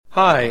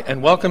Hi,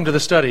 and welcome to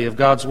the study of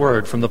God's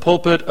Word from the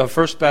pulpit of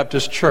First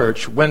Baptist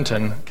Church,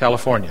 Winton,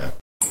 California.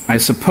 I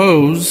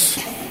suppose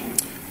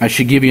I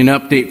should give you an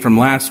update from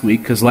last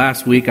week, because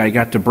last week I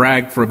got to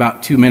brag for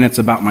about 2 minutes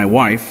about my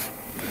wife.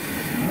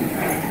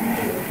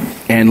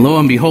 And lo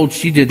and behold,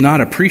 she did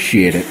not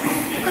appreciate it.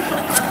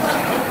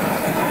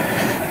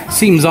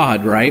 Seems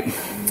odd, right?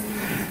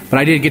 But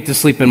I did get to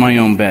sleep in my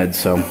own bed,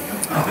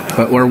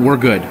 but we're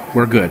good.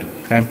 We're good,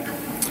 okay?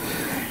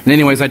 And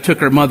anyways, I took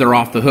her mother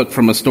off the hook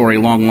from a story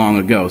long, long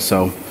ago,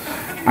 so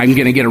I'm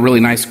going to get a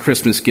really nice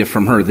Christmas gift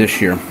from her this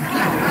year.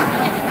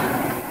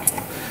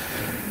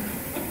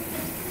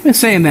 And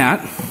saying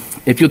that,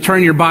 if you'll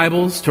turn your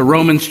Bibles to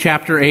Romans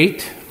chapter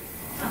 8,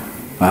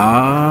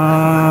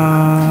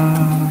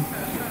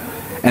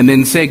 and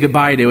then say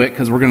goodbye to it,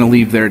 because we're going to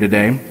leave there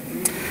today.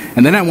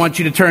 And then I want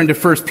you to turn to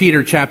 1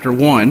 Peter chapter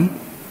 1.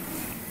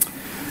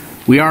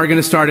 We are going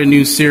to start a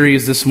new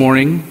series this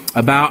morning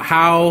about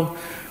how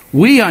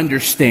we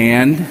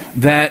understand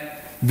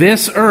that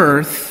this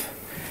earth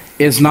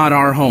is not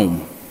our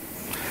home.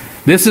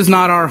 This is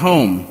not our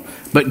home.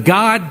 But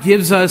God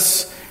gives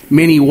us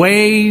many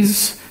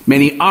ways,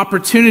 many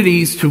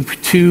opportunities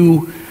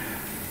to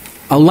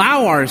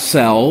allow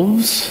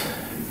ourselves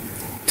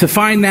to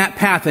find that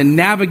path and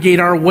navigate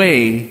our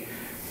way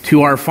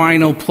to our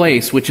final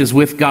place, which is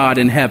with God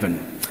in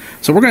heaven.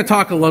 So we're going to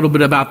talk a little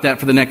bit about that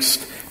for the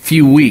next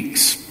few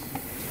weeks.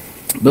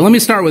 But let me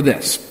start with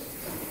this.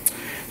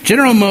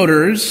 General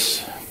Motors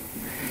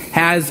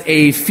has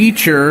a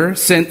feature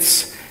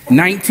since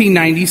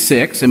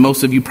 1996, and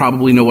most of you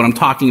probably know what I'm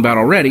talking about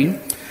already.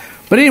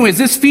 But anyways,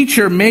 this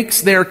feature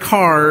makes their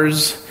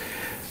cars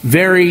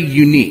very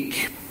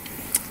unique.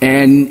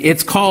 And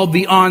it's called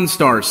the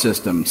OnStar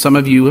system. Some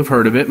of you have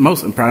heard of it.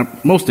 Most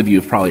of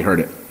you have probably heard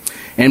it.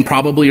 And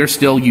probably are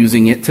still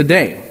using it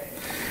today.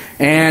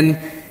 And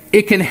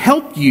it can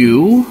help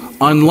you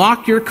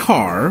unlock your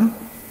car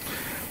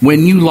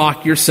when you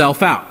lock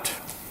yourself out.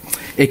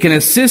 It can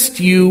assist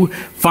you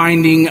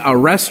finding a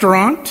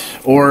restaurant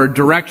or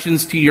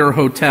directions to your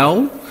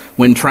hotel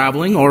when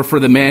traveling. Or for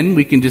the men,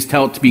 we can just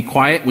tell it to be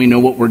quiet. We know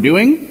what we're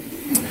doing.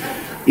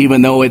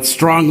 Even though it's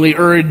strongly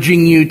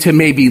urging you to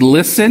maybe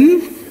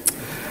listen.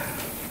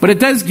 But it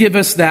does give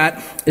us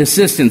that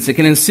assistance. It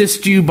can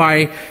assist you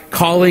by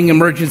calling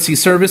emergency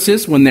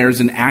services when there's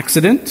an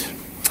accident.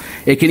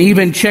 It can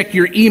even check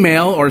your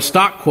email or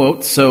stock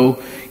quotes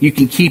so you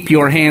can keep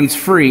your hands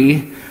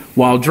free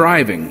while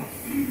driving.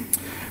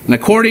 And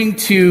according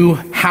to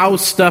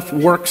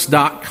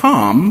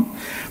HowStuffWorks.com,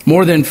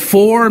 more than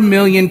 4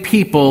 million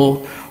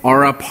people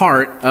are a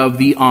part of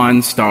the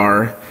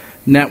OnStar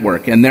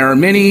network. And there are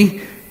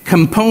many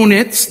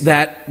components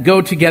that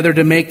go together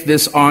to make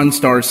this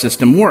OnStar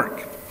system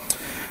work.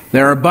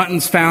 There are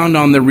buttons found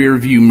on the rear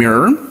view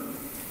mirror.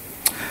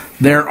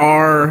 There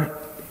are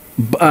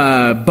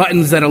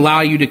buttons that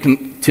allow you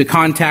to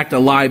contact a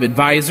live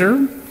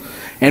advisor.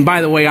 And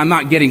by the way, I'm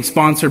not getting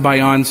sponsored by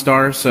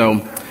OnStar,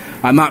 so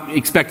I'm not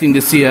expecting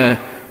to see a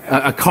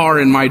car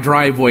in my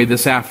driveway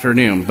this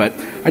afternoon. But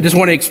I just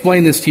want to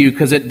explain this to you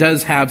because it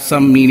does have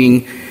some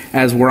meaning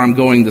as where I'm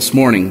going this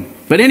morning.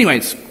 But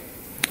anyways,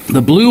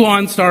 the blue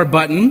OnStar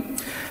button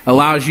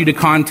allows you to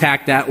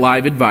contact that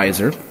live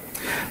advisor.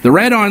 The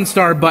red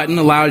OnStar button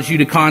allows you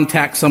to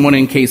contact someone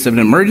in case of an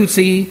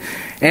emergency.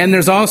 And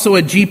there's also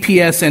a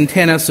GPS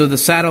antenna so the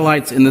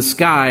satellites in the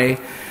sky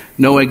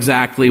know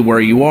exactly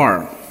where you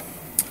are.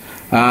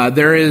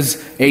 There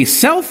is a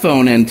cell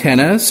phone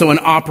antenna so an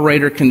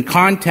operator can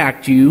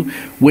contact you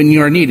when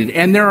you're needed.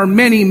 And there are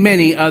many,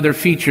 many other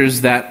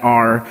features that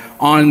are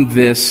on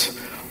this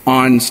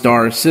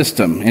OnStar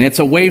system. And it's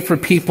a way for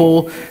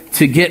people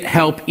to get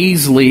help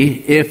easily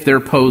if there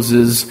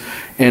poses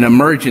an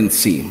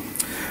emergency.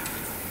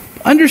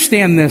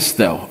 Understand this,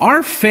 though.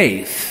 Our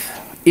faith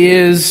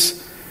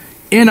is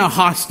in a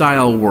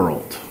hostile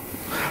world.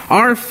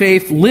 Our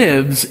faith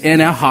lives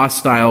in a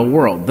hostile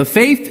world. The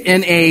faith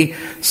in a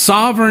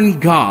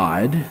sovereign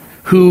God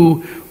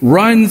who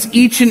runs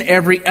each and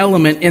every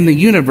element in the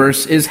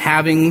universe is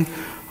having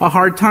a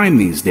hard time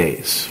these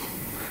days.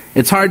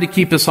 It's hard to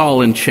keep us all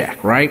in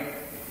check, right?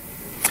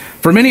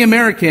 For many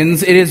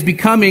Americans, it is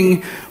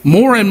becoming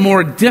more and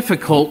more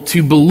difficult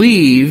to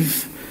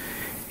believe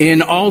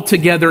in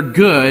altogether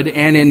good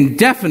and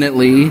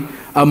indefinitely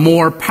a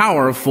more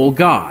powerful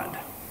God.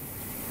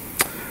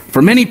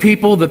 For many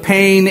people, the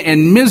pain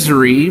and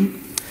misery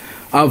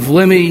of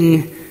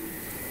living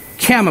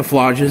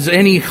camouflages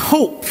any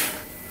hope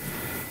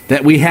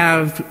that we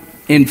have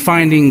in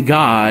finding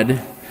God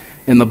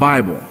in the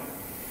Bible.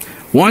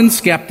 One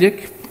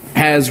skeptic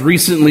has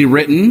recently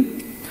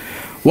written,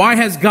 "Why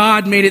has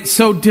God made it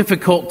so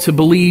difficult to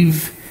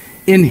believe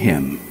in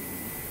Him?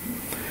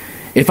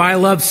 If I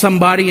loved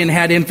somebody and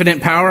had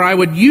infinite power, I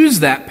would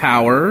use that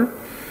power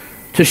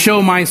to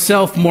show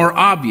myself more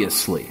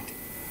obviously.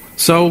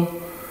 So,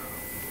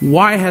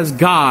 why has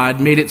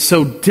God made it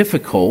so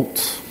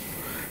difficult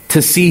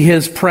to see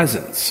His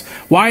presence?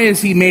 Why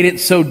has He made it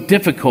so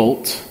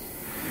difficult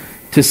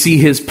to see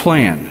His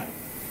plan?"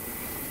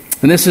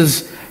 And this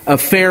is a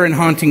fair and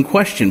haunting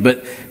question,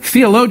 but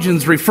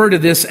theologians refer to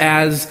this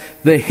as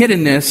the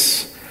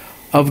hiddenness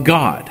of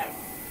God.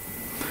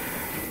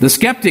 The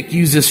skeptic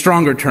uses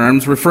stronger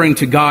terms, referring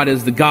to God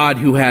as the God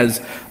who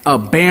has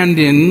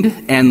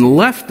abandoned and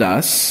left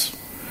us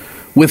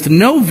with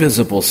no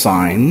visible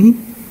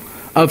sign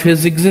of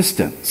his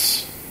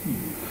existence.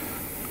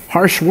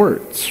 Harsh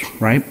words,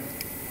 right?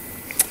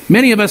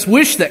 Many of us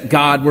wish that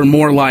God were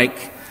more like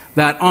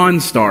that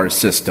OnStar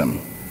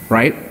system,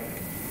 right?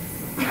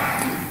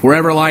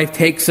 Wherever life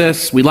takes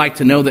us, we like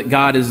to know that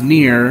God is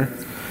near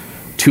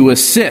to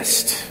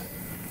assist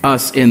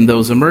us in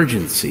those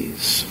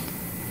emergencies.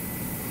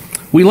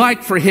 We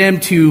like for him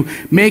to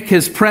make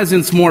his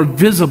presence more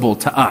visible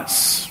to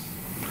us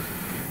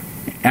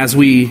as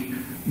we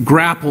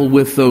grapple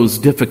with those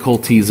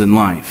difficulties in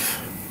life.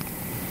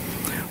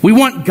 We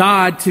want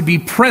God to be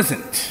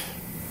present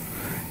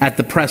at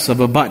the press of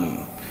a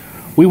button.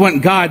 We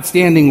want God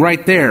standing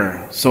right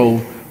there, so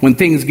when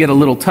things get a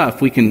little tough,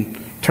 we can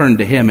turn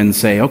to him and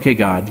say, okay,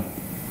 God,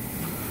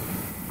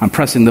 I'm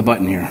pressing the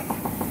button here.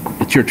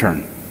 It's your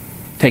turn.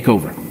 Take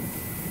over.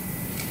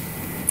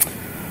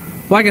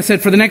 Like I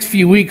said, for the next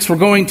few weeks, we're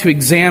going to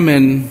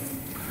examine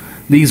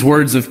these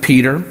words of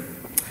Peter.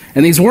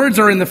 And these words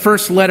are in the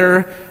first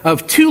letter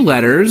of two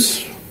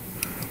letters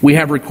we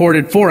have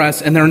recorded for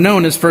us, and they're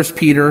known as 1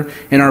 Peter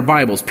in our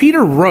Bibles.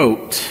 Peter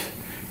wrote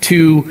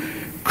to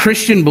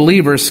Christian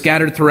believers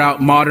scattered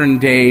throughout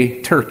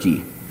modern-day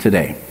Turkey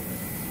today.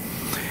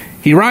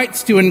 He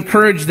writes to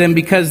encourage them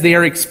because they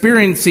are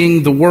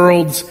experiencing the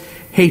world's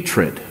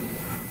hatred,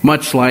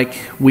 much like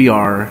we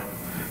are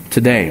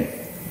today.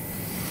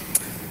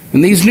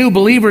 And these new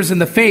believers in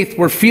the faith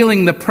were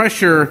feeling the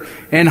pressure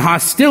and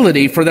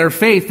hostility for their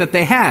faith that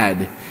they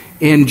had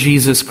in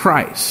Jesus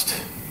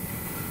Christ.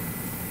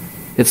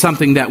 It's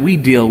something that we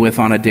deal with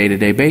on a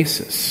day-to-day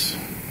basis.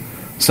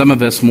 Some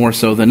of us more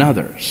so than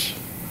others.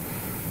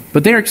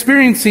 But they're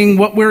experiencing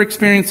what we're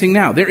experiencing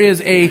now. There is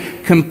a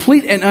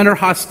complete and utter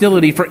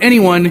hostility for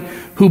anyone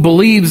who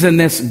believes in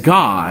this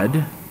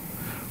God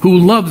who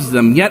loves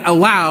them, yet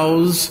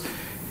allows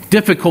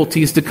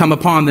difficulties to come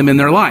upon them in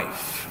their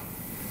life.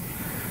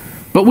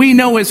 But we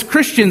know as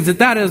Christians that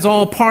that is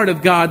all part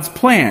of God's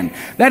plan.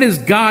 That is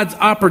God's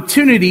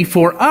opportunity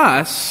for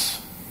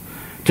us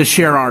to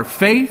share our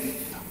faith,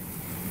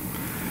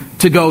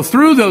 to go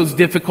through those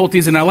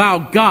difficulties and allow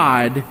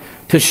God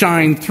to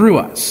shine through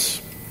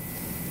us.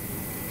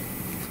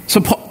 So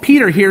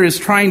Peter here is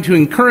trying to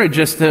encourage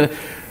us, to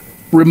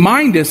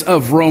remind us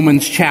of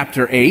Romans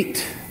chapter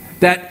 8,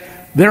 that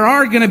there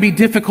are going to be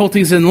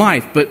difficulties in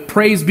life, but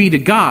praise be to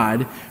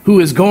God who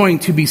is going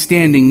to be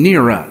standing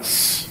near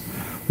us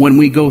when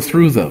we go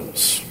through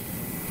those.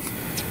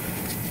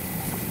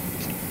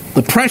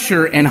 The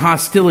pressure and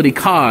hostility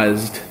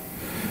caused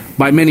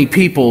by many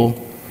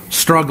people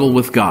struggle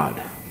with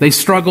God. They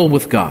struggle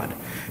with God.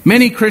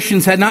 Many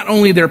Christians had not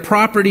only their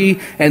property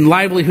and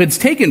livelihoods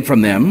taken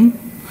from them,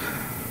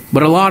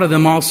 but a lot of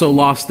them also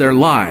lost their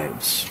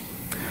lives.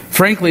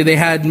 Frankly, they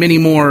had many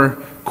more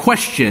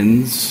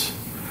questions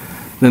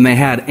than they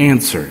had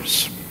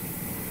answers.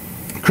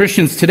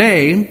 Christians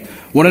today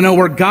want to know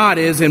where God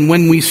is and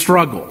when we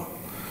struggle.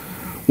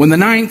 When the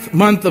 9th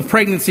month of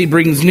pregnancy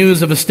brings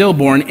news of a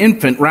stillborn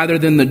infant rather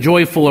than the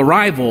joyful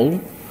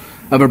arrival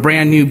of a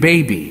brand new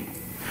baby.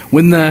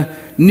 When the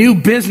new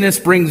business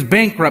brings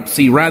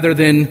bankruptcy rather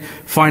than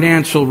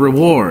financial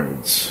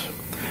rewards.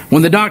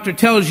 When the doctor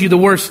tells you the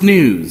worst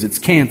news, it's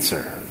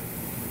cancer.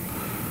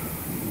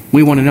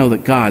 We want to know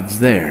that God's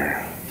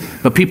there.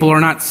 But people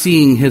are not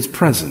seeing his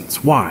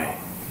presence. Why?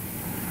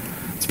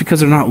 It's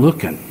because they're not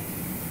looking.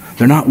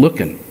 They're not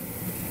looking.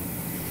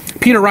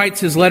 Peter writes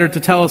his letter to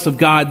tell us of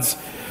God's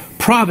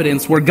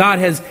providence, where God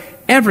has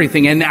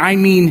everything, and I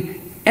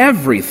mean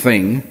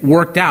everything,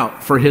 worked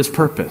out for his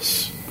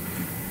purpose.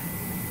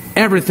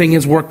 Everything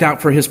is worked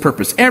out for his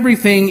purpose.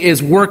 Everything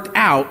is worked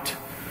out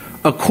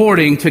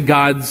according to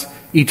God's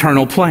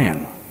eternal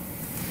plan.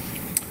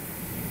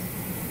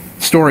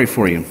 Story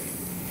for you.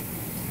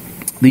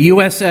 The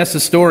USS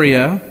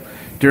Astoria,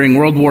 during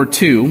World War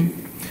II,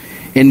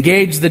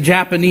 engaged the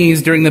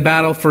Japanese during the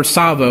battle for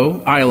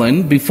Savo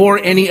Island before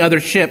any other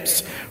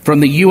ships from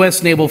the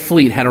U.S. Naval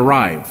Fleet had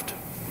arrived.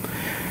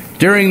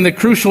 During the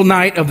crucial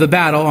night of the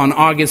battle on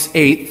August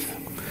 8th,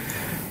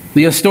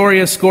 the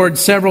Astoria scored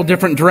several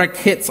different direct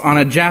hits on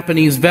a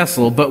Japanese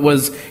vessel, but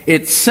was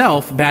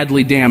itself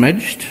badly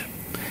damaged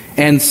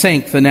and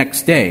sank the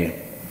next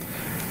day.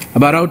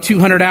 About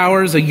 0200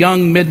 hours, a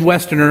young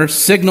Midwesterner,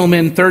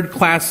 signalman 3rd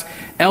class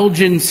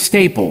Elgin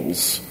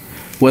Staples,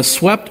 was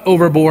swept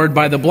overboard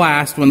by the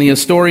blast when the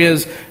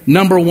Astoria's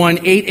number 1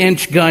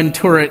 8-inch gun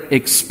turret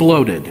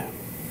exploded.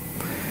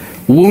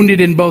 Wounded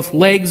in both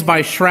legs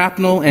by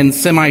shrapnel and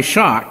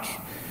semi-shock,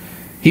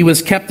 he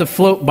was kept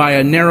afloat by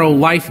a narrow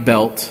life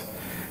belt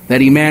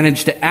that he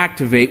managed to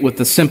activate with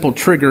the simple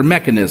trigger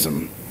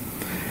mechanism.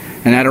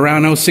 And at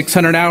around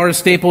 0600 hours,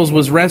 Staples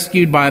was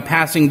rescued by a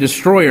passing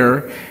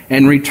destroyer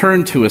and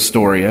returned to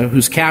Astoria,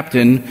 whose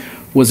captain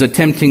was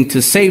attempting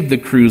to save the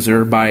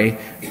cruiser by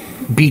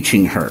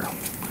beaching her.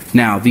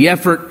 Now, the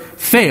effort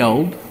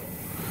failed,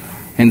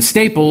 and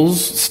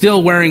Staples,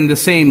 still wearing the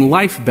same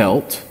life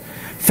belt,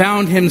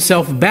 found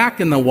himself back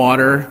in the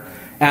water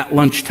at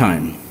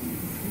lunchtime.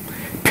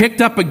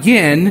 Picked up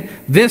again,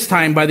 this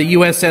time by the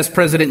USS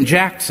President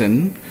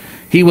Jackson,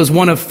 he was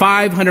one of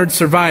 500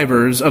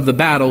 survivors of the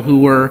battle who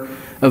were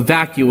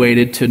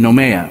evacuated to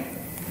Noumea.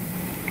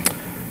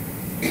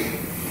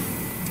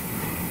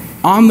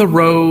 On the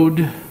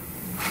road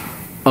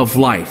of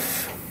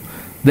life,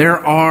 there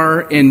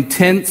are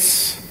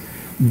intense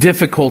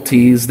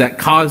difficulties that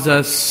cause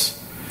us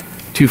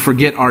to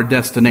forget our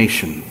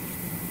destination.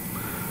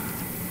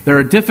 There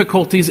are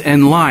difficulties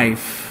in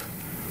life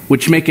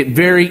which make it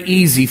very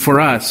easy for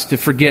us to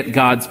forget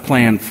God's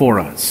plan for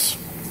us.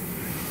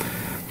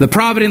 The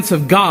providence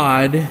of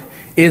God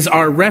is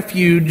our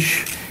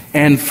refuge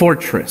and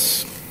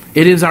fortress.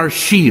 It is our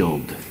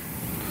shield.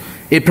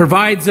 It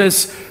provides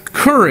us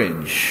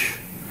courage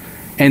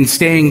and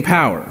staying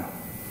power.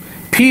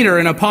 Peter,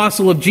 an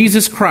apostle of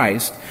Jesus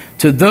Christ,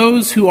 to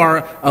those who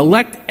are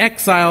elect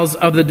exiles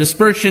of the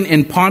dispersion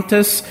in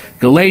Pontus,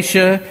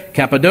 Galatia,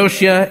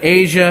 Cappadocia,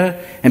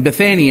 Asia, and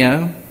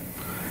Bithynia,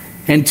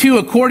 and two,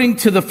 according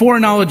to the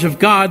foreknowledge of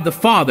God the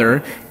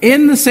Father,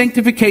 in the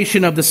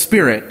sanctification of the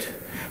Spirit,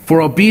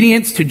 for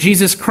obedience to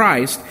Jesus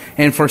Christ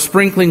and for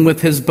sprinkling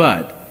with his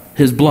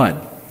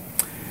blood.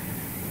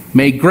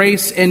 May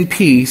grace and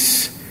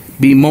peace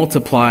be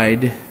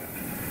multiplied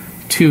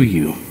to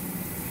you.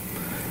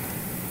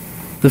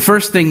 The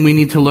first thing we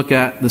need to look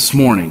at this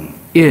morning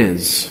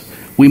is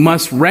we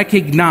must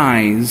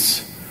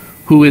recognize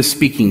who is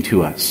speaking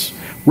to us.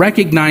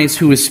 Recognize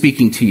who is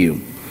speaking to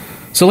you.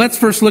 So let's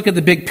first look at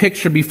the big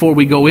picture before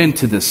we go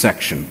into this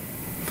section.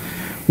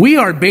 We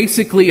are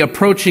basically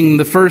approaching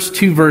the first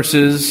two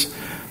verses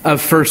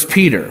of 1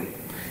 Peter.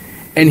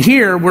 And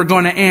here we're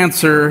going to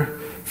answer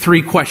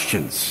three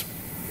questions.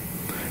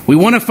 We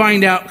want to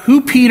find out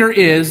who Peter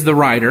is, the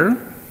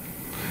writer.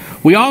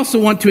 We also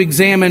want to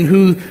examine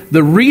who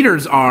the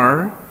readers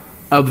are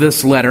of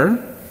this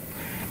letter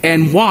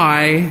and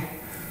why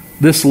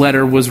this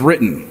letter was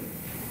written.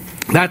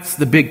 That's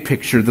the big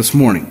picture this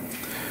morning.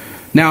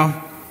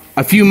 Now,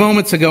 a few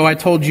moments ago, I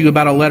told you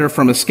about a letter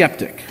from a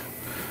skeptic.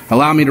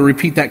 Allow me to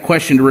repeat that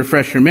question to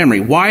refresh your memory.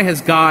 Why has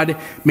God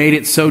made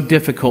it so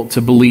difficult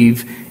to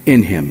believe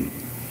in him?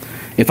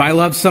 If I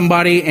loved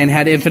somebody and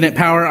had infinite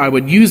power, I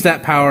would use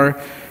that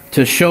power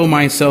to show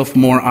myself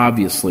more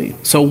obviously.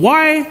 So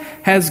why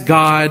has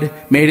God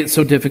made it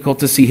so difficult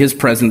to see his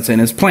presence and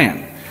his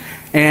plan?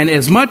 And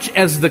as much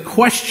as the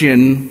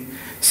question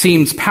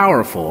seems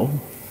powerful,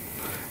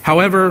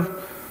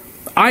 however,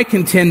 I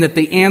contend that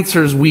the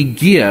answers we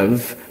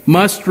give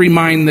must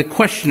remind the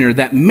questioner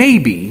that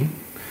maybe,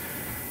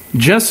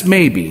 just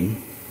maybe,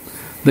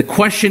 the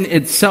question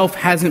itself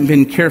hasn't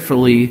been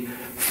carefully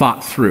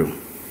thought through.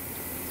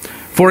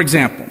 For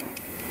example,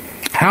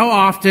 how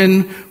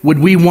often would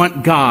we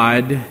want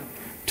God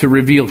to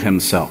reveal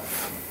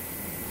himself?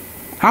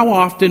 How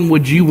often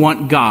would you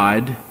want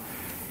God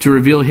to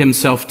reveal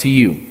himself to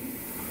you?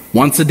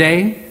 Once a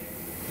day?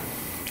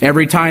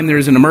 Every time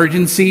there's an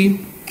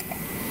emergency?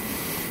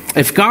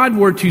 If God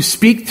were to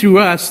speak through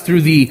us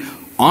through the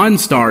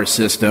OnStar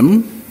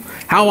system,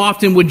 how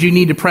often would you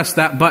need to press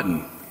that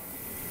button?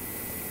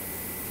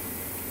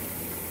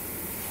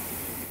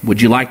 Would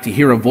you like to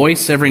hear a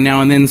voice every now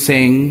and then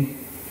saying,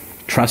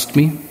 "Trust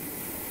me"?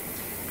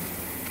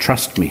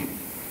 Trust me.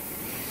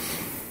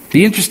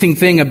 The interesting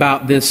thing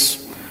about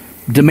this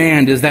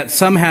demand is that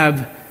some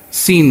have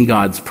seen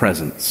God's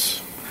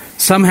presence.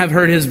 Some have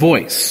heard his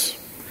voice.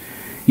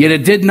 Yet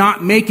it did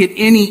not make it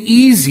any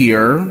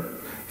easier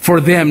for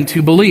them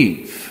to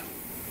believe.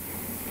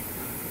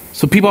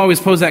 So people always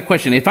pose that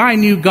question. If I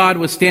knew God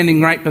was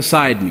standing right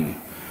beside me,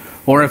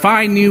 or if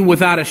I knew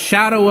without a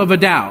shadow of a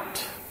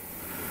doubt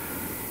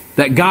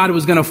that God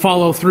was going to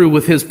follow through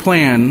with his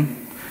plan,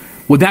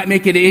 would that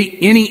make it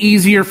any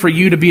easier for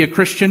you to be a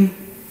Christian?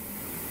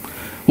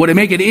 Would it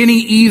make it any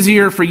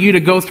easier for you to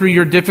go through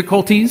your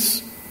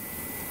difficulties?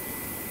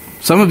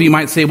 Some of you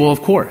might say, well,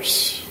 of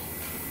course.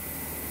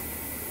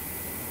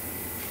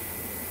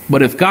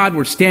 But if God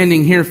were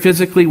standing here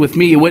physically with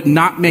me, it would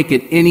not make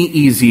it any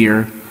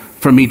easier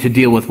for me to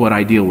deal with what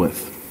I deal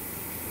with.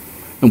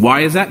 And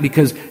why is that?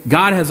 Because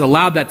God has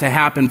allowed that to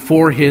happen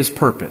for his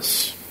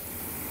purpose.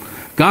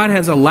 God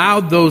has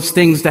allowed those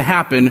things to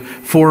happen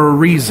for a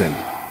reason.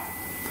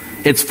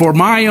 It's for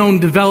my own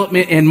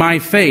development and my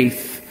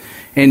faith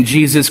in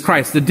Jesus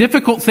Christ. The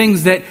difficult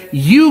things that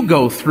you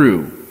go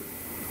through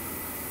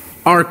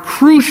are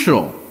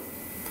crucial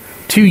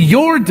to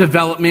your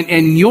development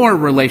and your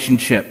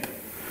relationship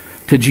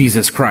to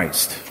Jesus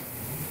Christ.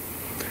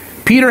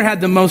 Peter had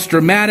the most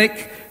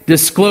dramatic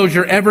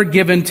disclosure ever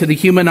given to the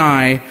human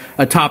eye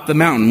atop the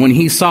mountain when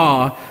he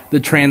saw the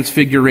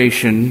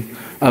transfiguration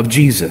of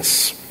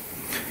Jesus.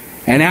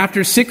 And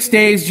after 6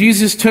 days,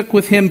 Jesus took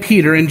with him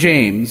Peter and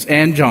James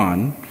and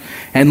John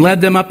and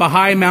led them up a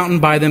high mountain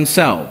by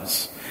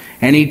themselves.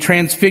 And he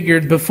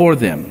transfigured before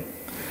them.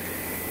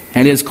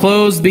 And his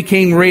clothes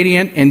became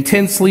radiant,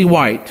 intensely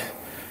white,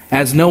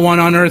 as no one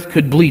on earth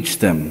could bleach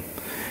them.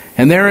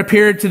 And there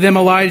appeared to them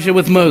Elijah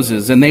with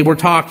Moses, and they were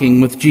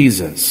talking with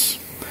Jesus.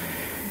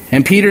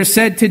 And Peter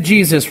said to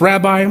Jesus,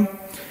 Rabbi,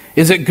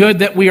 is it good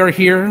that we are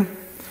here?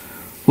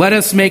 Let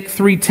us make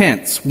 3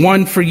 tents,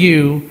 one for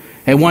you,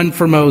 and one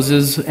for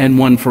Moses, and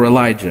one for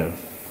Elijah.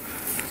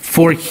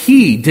 For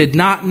he did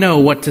not know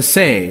what to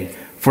say,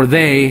 for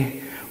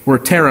they were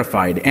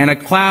terrified. And a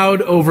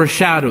cloud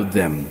overshadowed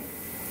them.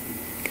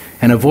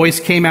 And a voice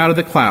came out of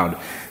the cloud,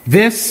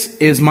 This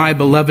is my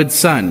beloved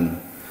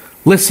Son.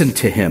 Listen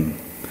to him.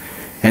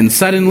 And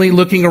suddenly,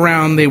 looking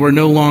around, they were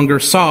no longer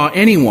saw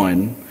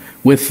anyone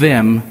with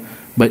them,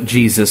 but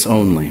Jesus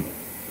only.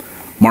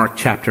 Mark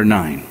chapter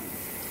 9.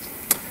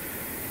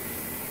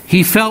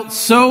 He felt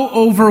so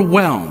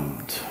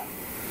overwhelmed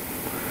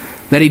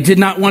that he did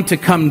not want to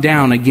come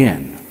down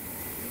again.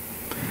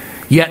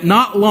 Yet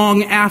not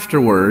long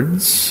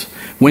afterwards,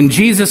 when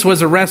Jesus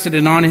was arrested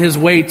and on his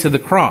way to the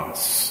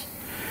cross,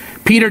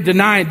 Peter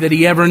denied that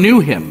he ever knew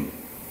him.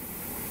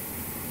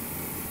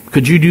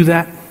 Could you do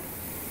that?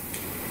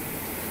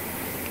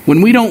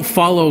 When we don't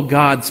follow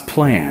God's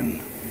plan,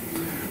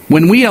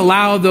 when we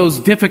allow those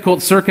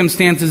difficult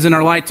circumstances in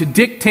our life to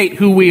dictate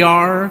who we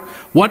are,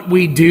 what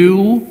we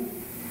do,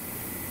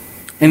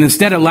 and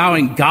instead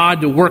allowing God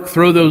to work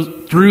through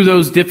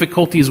those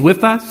difficulties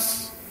with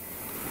us,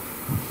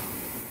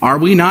 are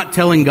we not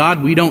telling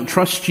God we don't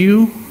trust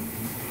you?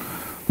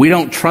 We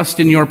don't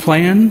trust in your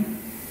plan?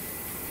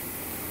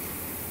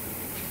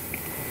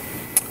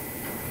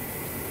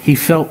 He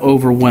felt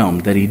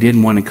overwhelmed that he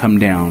didn't want to come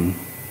down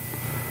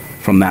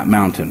from that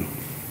mountain.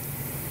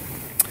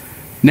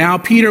 Now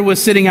Peter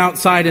was sitting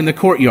outside in the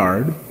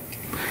courtyard,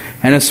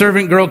 and a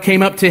servant girl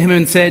came up to him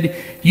and said,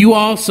 You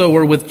also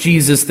were with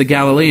Jesus the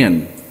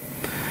Galilean.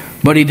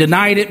 But he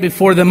denied it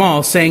before them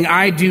all, saying,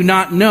 I do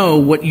not know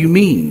what you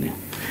mean.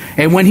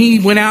 And when he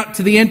went out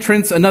to the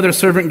entrance, another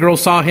servant girl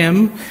saw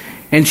him,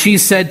 and she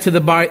said to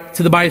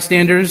the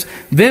bystanders,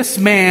 This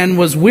man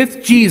was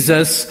with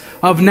Jesus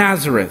of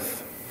Nazareth.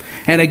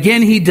 And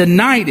again he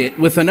denied it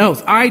with an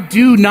oath. I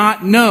do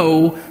not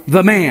know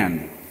the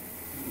man.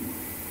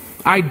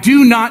 I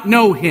do not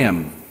know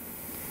him.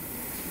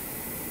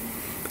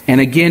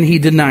 And again he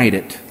denied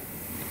it.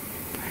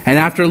 And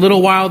after a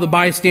little while the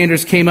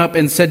bystanders came up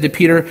and said to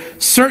Peter,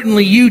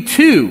 Certainly you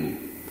too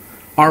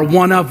are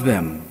one of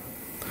them,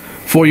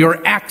 for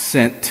your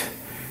accent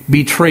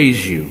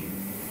betrays you.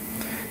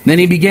 Then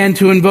he began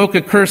to invoke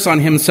a curse on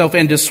himself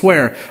and to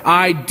swear,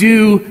 I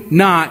do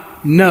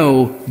not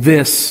know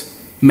this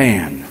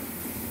man.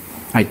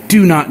 I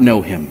do not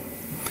know him.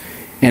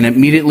 And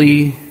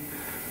immediately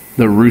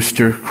the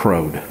rooster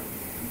crowed.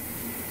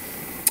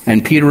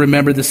 And Peter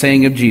remembered the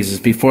saying of Jesus,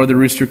 Before the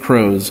rooster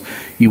crows,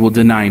 you will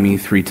deny me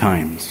 3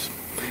 times.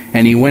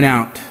 And he went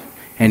out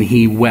and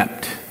he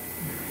wept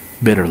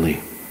bitterly.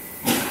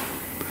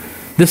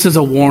 This is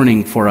a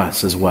warning for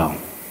us as well.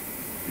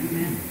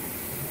 Amen.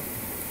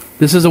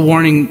 This is a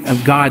warning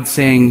of God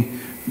saying,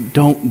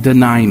 don't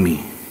deny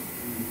me.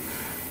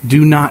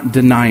 Do not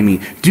deny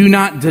me. Do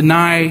not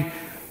deny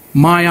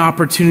my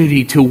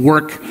opportunity to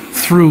work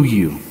through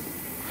you.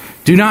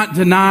 Do not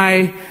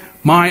deny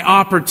my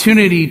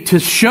opportunity to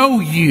show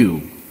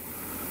you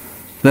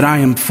that I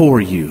am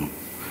for you.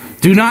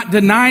 Do not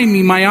deny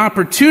me my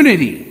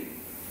opportunity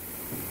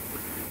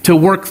to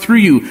work through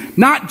you,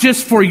 not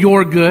just for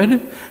your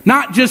good,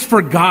 not just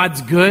for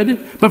God's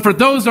good, but for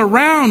those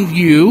around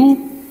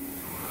you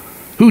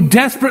who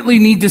desperately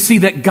need to see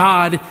that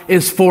God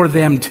is for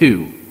them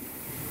too.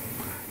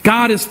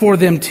 God is for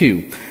them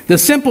too. The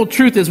simple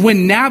truth is,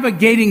 when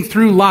navigating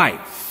through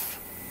life,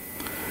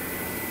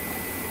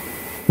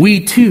 we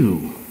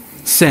too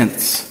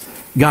sense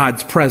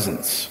God's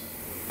presence.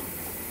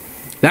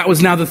 That was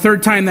now the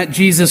 3rd time that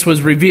Jesus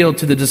was revealed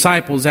to the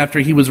disciples after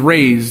he was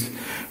raised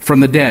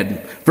from the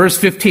dead. Verse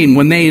 15,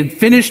 when they had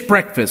finished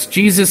breakfast,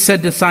 Jesus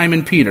said to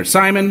Simon Peter,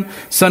 Simon,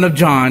 son of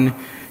John,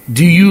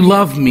 do you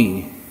love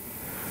me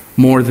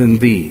more than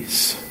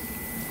these?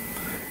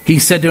 He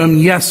said to him,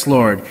 Yes,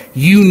 Lord,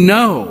 you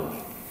know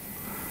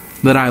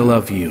that I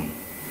love you.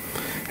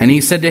 And he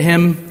said to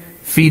him,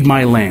 Feed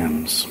my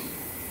lambs.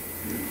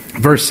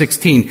 Verse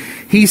 16,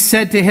 he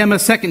said to him a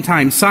second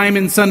time,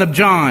 Simon, son of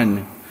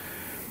John,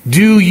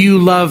 do you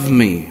love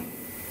me?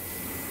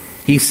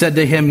 He said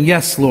to him,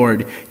 Yes,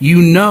 Lord,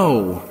 you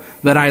know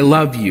that I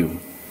love you.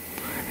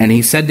 And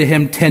he said to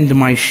him, Tend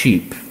my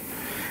sheep.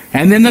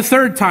 And then the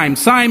 3rd time,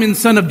 Simon,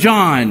 son of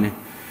John,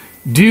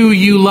 do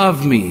you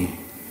love me?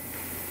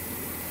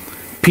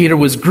 Peter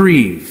was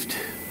grieved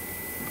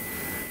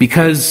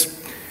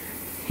because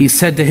he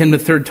said to him the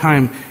 3rd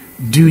time,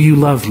 Do you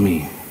love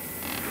me?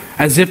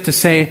 As if to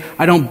say,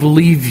 I don't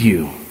believe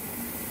you.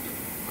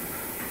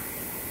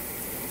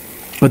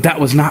 But that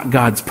was not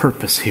God's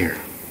purpose here.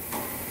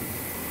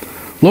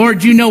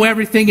 Lord, you know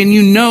everything and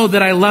you know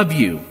that I love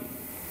you.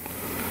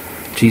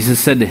 Jesus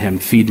said to him,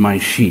 Feed my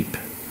sheep.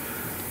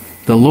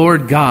 The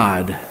Lord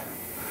God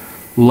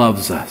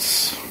loves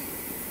us.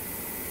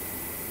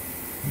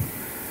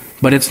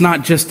 But it's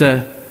not just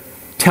a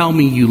tell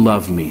me you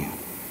love me.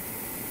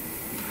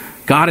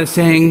 God is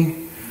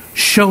saying,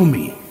 show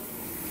me.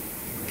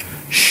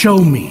 show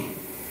me.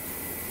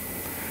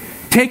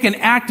 Take an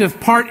active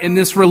part in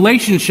this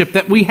relationship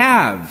that we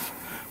have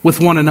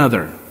with one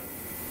another.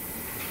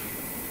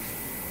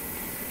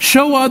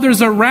 Show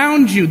others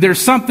around you there's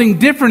something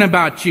different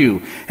about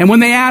you. And when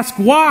they ask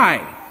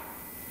why,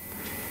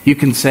 you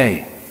can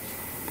say,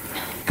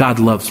 God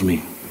loves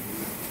me.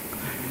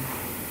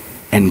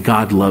 And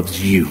God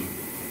loves you.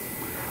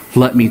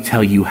 Let me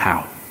tell you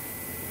how.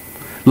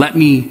 Let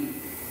me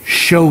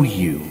show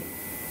you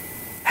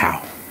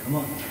how. Come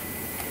on.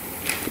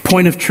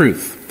 Point of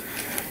truth.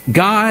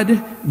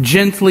 God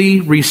gently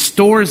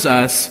restores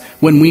us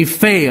when we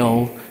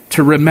fail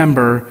to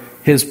remember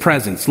His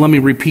presence. Let me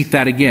repeat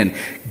that again.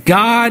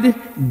 God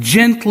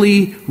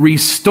gently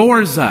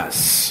restores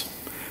us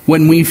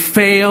when we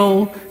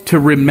fail to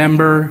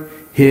remember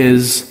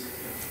His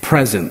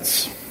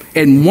presence.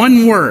 In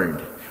one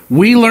word,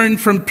 we learn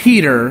from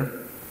Peter,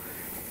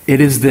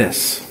 it is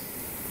this: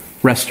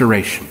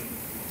 restoration.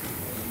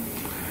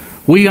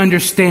 We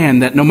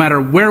understand that no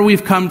matter where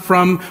we've come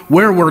from,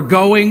 where we're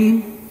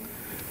going,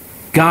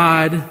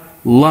 God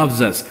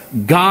loves us.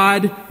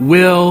 God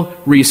will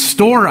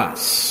restore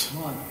us.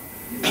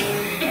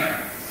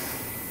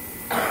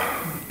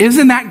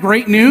 Isn't that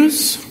great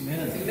news?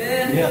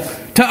 Amen.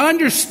 Yes. To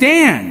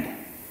understand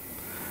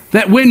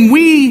that when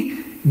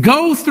we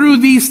go through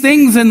these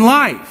things in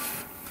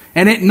life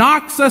and it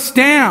knocks us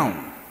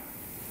down,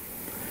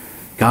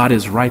 God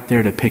is right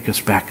there to pick us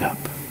back up.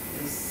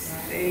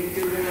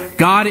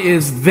 God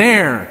is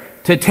there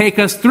to take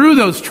us through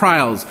those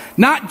trials,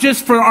 not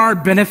just for our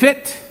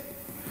benefit,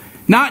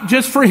 not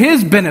just for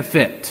His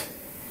benefit,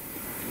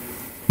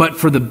 but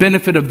for the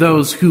benefit of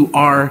those who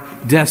are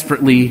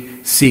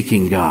desperately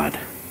seeking God.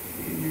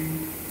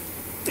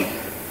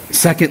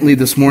 Secondly,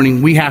 this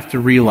morning, we have to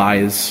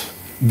realize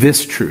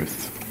this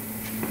truth.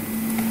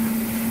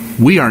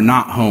 We are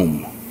not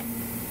home.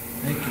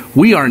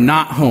 We are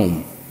not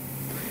home.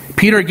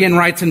 Peter again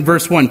writes in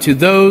verse 1, to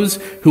those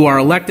who are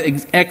elect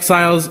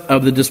exiles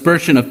of the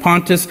dispersion of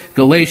Pontus,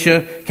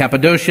 Galatia,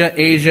 Cappadocia,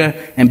 Asia,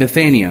 and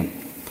Bithynia.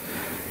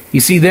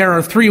 You see, there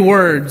are three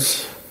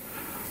words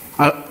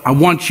I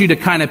want you to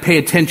kind of pay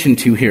attention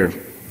to here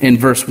in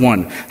verse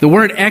 1. The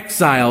word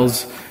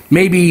exiles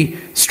may be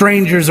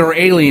strangers or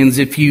aliens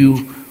if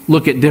you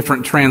look at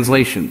different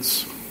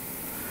translations.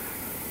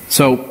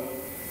 So,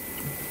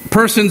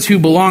 persons who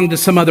belong to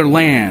some other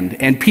land,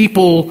 and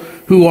people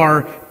who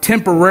are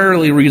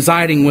temporarily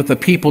residing with a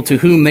people to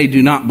whom they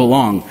do not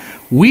belong.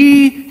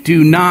 We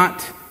do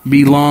not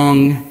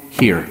belong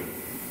here.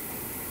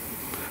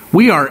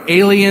 We are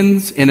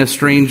aliens in a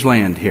strange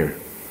land here.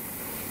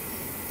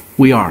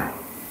 We are.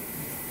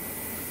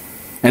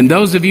 And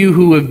those of you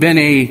who have been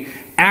an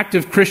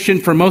active Christian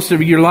for most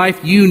of your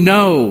life, you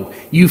know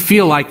you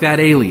feel like that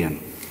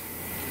alien.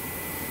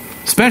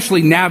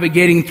 Especially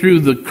navigating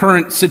through the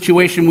current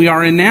situation we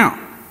are in now.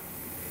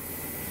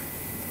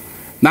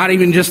 Not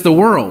even just the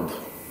world.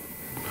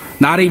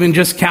 Not even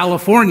just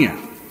California.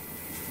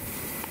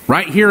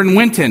 Right here in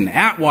Winton,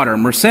 Atwater,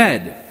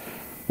 Merced,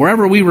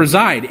 wherever we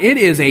reside, it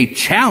is a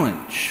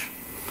challenge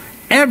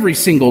every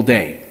single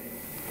day.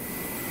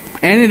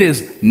 And it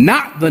is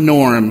not the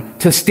norm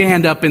to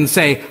stand up and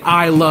say,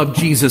 I love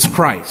Jesus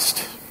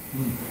Christ.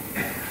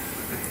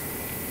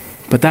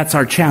 But that's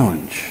our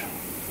challenge.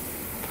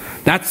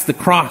 That's the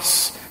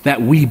cross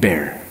that we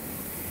bear.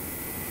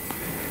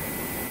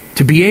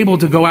 To be able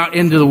to go out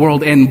into the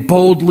world and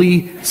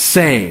boldly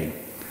say,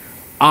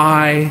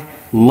 I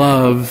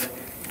love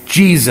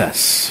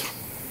Jesus.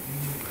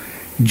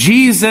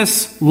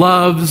 Jesus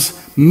loves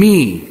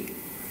me.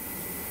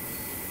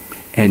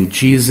 And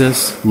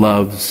Jesus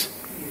loves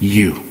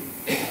you.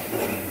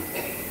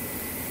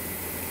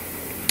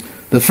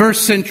 The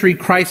first century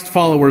Christ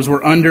followers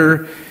were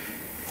under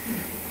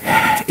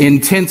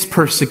intense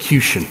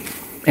persecution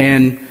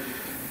and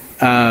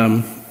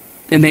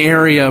in the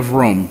area of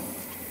Rome.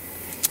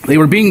 They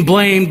were being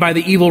blamed by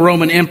the evil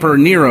Roman Emperor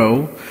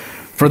Nero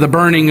for the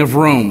burning of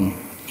Rome.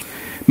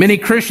 Many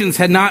Christians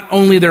had not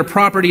only their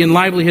property and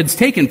livelihoods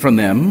taken from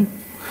them,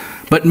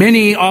 but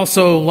many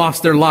also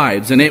lost their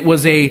lives. And it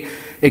was an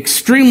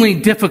extremely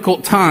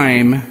difficult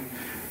time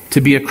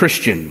to be a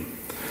Christian.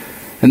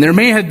 And there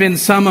may have been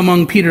some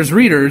among Peter's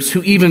readers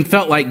who even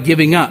felt like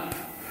giving up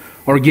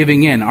or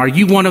giving in. Are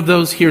you one of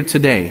those here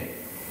today?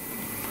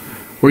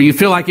 Where you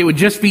feel like it would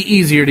just be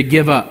easier to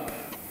give up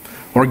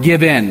or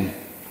give in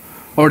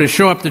or to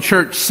show up to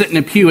church, sit in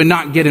a pew and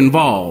not get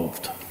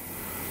involved?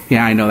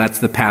 Yeah, I know, that's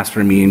the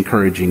pastor in me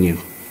encouraging you.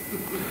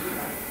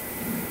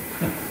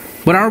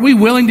 But are we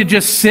willing to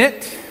just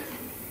sit,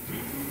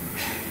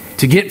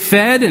 to get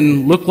fed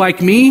and look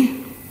like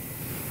me?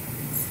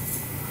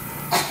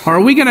 Or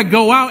are we going to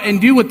go out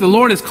and do what the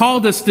Lord has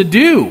called us to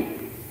do?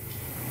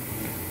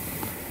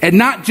 And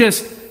not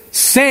just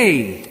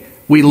say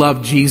we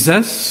love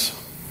Jesus,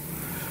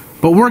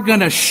 but we're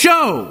going to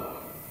show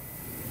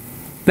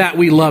that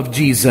we love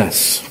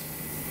Jesus.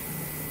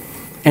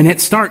 And it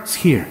starts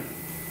here.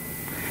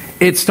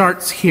 It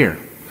starts here.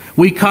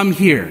 We come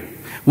here.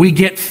 We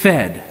get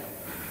fed.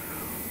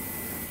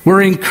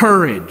 We're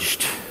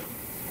encouraged.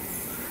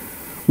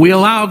 We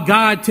allow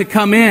God to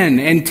come in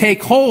and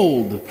take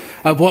hold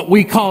of what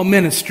we call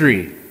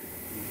ministry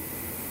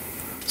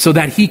so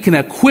that He can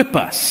equip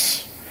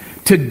us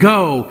to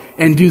go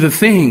and do the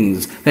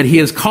things that He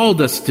has called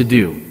us to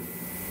do.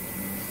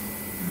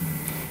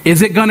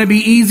 Is it going to be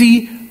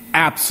easy?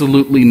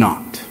 Absolutely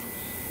not.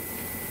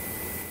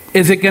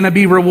 Is it going to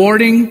be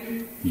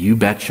rewarding? You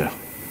betcha.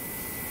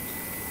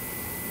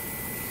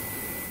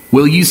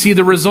 Will you see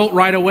the result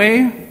right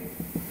away?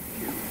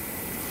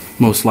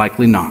 Most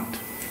likely not.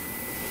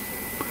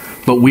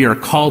 But we are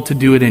called to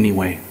do it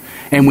anyway.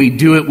 And we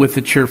do it with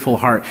a cheerful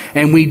heart.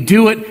 And we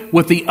do it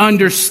with the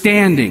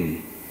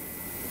understanding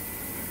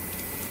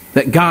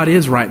that God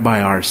is right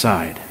by our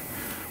side.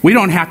 We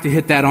don't have to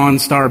hit that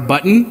OnStar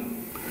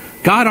button.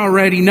 God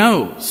already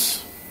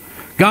knows.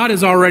 God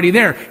is already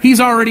there. He's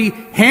already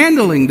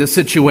handling the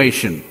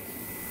situation.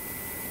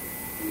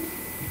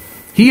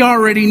 He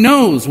already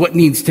knows what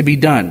needs to be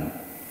done.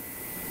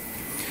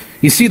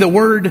 You see, the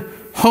word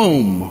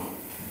home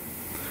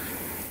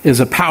is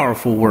a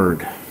powerful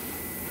word.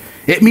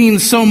 It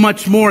means so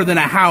much more than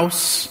a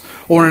house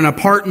or an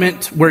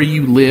apartment where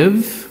you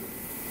live.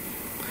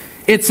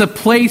 It's a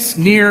place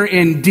near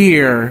and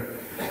dear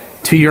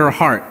to your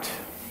heart.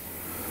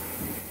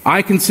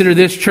 I consider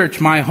this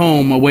church my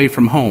home away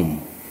from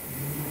home.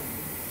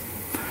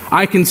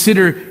 I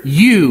consider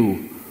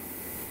you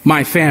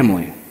my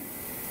family.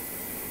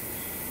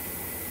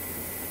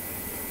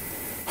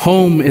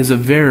 Home is a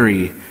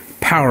very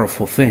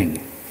powerful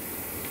thing.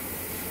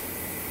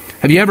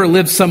 Have you ever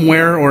lived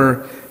somewhere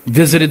or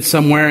visited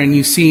somewhere and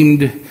you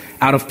seemed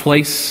out of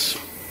place?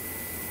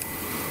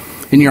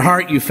 In your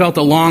heart you felt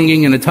a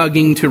longing and a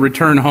tugging to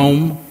return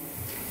home?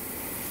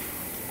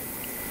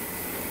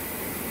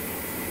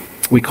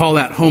 We call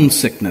that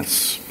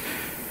homesickness.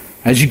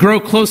 As you grow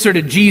closer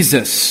to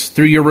Jesus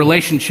through your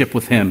relationship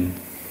with Him,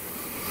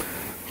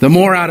 the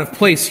more out of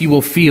place you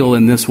will feel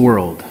in this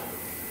world.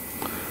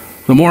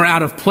 The more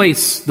out of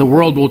place the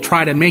world will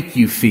try to make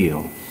you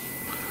feel.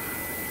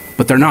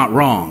 But they're not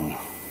wrong.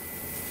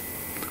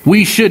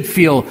 We should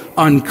feel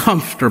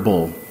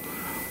uncomfortable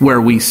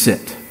where we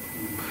sit.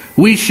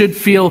 We should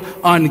feel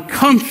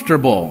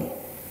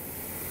uncomfortable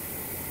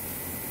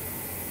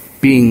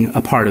being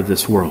a part of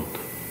this world.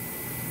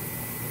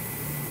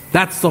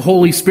 That's the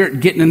Holy Spirit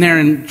getting in there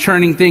and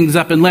churning things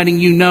up and letting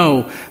you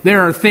know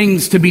there are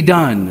things to be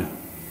done.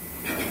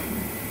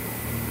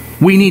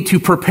 We need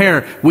to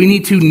prepare. We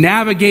need to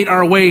navigate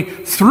our way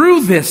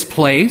through this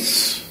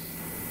place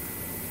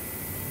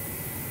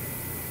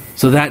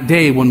so that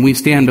day when we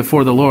stand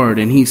before the Lord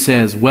and He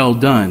says, "Well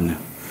done,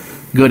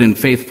 good and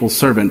faithful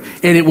servant."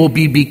 And it will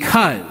be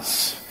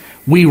because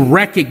we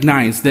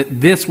recognize that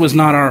this was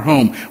not our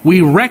home. We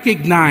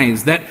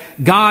recognize that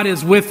God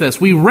is with us.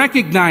 We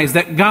recognize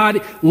that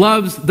God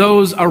loves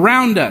those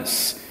around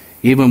us,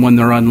 even when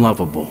they're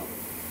unlovable.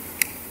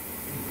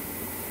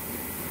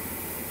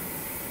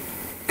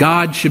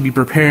 God should be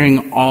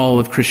preparing all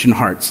of Christian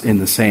hearts in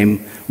the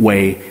same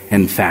way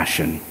and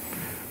fashion.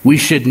 We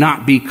should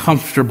not be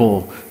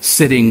comfortable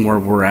sitting where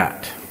we're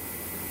at.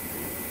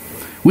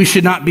 We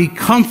should not be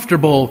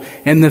comfortable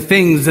in the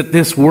things that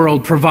this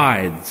world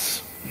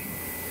provides.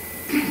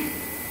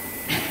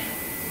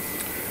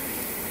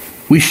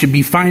 We should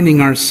be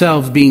finding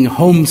ourselves being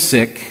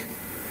homesick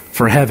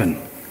for heaven.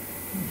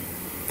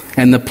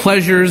 And the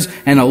pleasures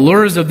and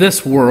allures of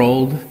this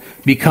world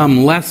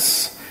become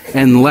less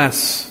and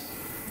less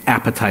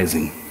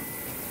appetizing.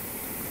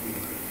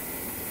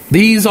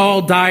 These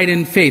all died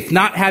in faith,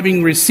 not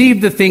having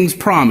received the things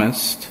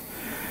promised,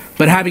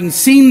 but having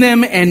seen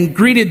them and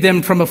greeted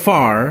them from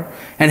afar,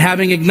 and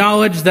having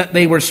acknowledged that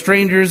they were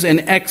strangers and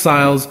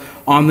exiles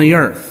on the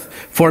earth.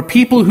 For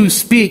people who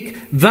speak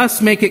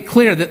thus make it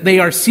clear that they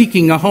are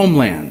seeking a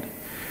homeland.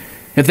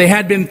 If they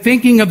had been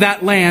thinking of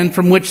that land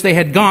from which they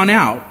had gone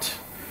out,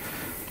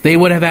 they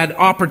would have had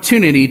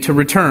opportunity to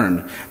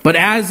return. But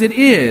as it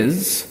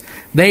is,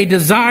 they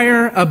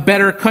desire a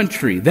better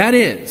country, that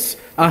is,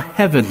 a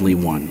heavenly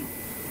one.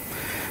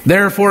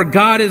 Therefore,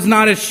 God is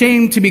not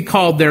ashamed to be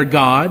called their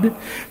God,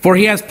 for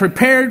He has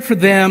prepared for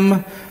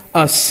them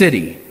a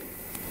city.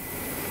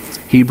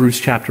 Hebrews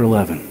chapter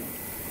 11.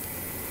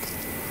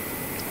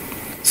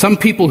 Some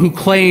people who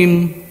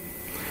claim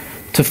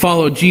to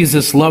follow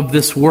Jesus love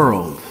this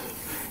world,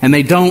 and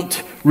they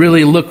don't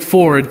really look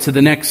forward to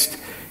the next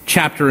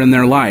chapter in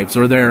their lives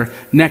or their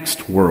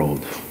next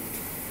world.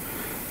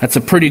 That's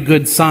a pretty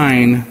good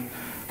sign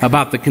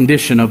about the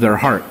condition of their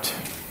heart.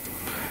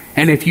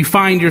 And if you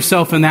find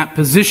yourself in that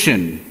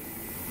position,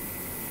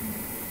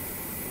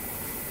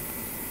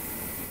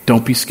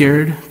 don't be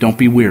scared, don't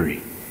be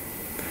weary.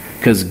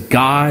 Because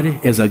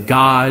God is a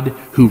God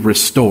who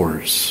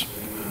restores.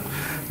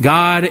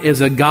 God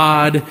is a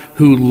God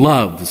who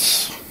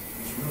loves.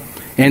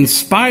 In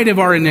spite of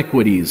our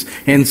iniquities,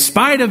 in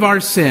spite of our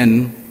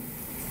sin,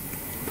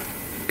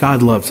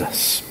 God loves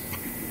us.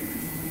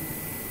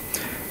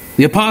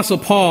 The Apostle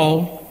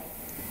Paul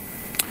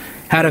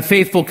had a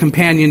faithful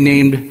companion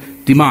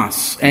named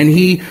Demas, and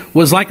he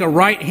was like a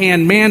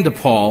right-hand man to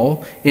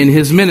Paul in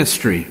his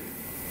ministry.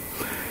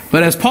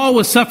 But as Paul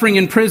was suffering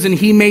in prison,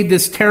 he made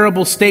this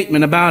terrible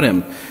statement about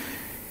him.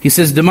 He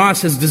says,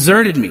 Demas has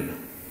deserted me,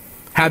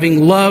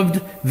 having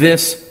loved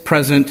this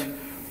present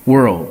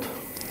world.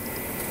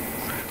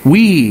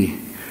 We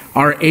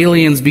are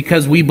aliens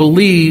because we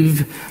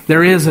believe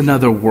there is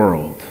another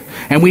world.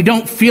 And we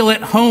don't feel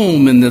at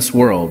home in this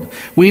world.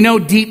 We know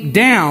deep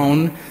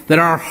down that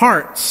our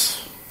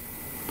hearts,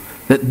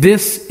 that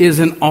this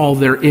isn't all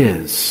there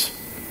is.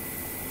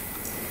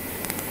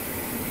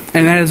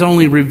 And that is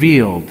only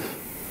revealed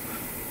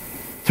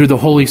through the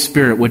Holy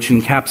Spirit, which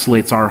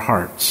encapsulates our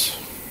hearts.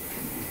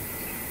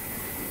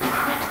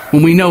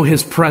 When we know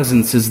His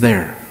presence is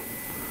there.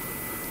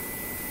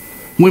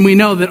 When we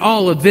know that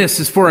all of this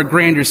is for a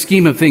grander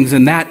scheme of things,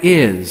 and that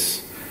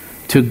is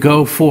to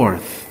go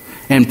forth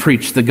and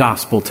preach the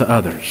gospel to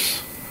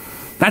others.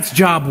 That's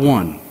job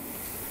one.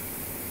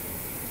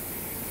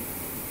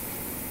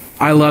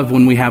 I love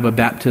when we have a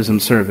baptism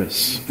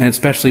service, and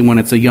especially when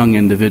it's a young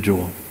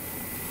individual.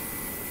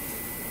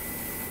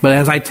 But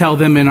as I tell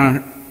them in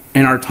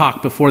our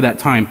talk before that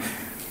time,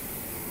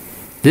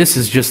 this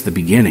is just the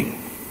beginning.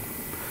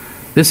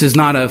 This is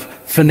not a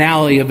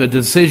finale of a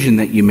decision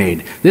that you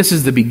made. This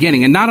is the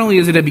beginning. And not only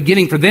is it a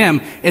beginning for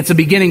them, it's a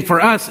beginning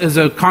for us as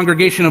a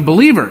congregation of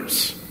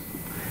believers.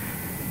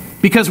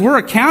 Because we're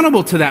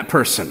accountable to that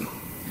person.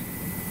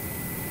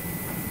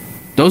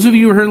 Those of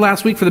you who heard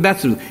last week for the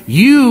baptism,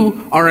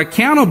 you are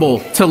accountable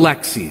to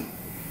Lexi.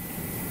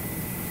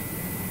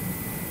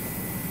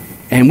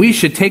 And we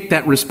should take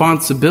that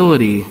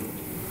responsibility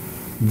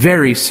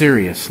very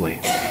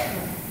seriously.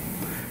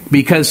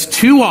 Because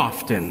too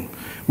often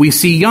we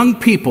see young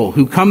people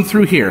who come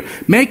through here,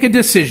 make a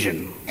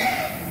decision,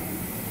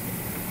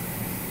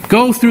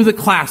 go through the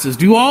classes,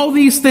 do all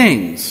these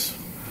things,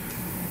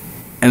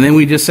 and then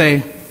we just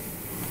say,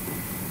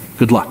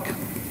 good luck.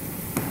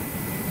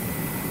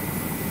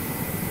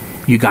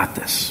 You got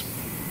this.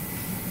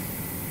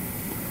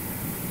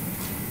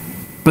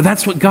 But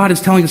that's what God is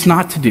telling us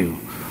not to do.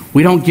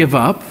 We don't give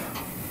up.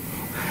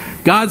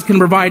 God's going to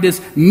provide us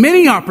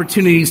many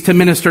opportunities to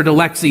minister to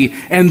Lexi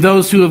and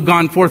those who have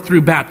gone forth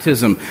through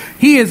baptism.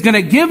 He is going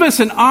to give us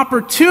an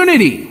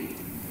opportunity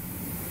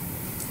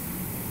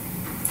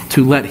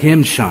to let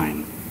Him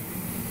shine.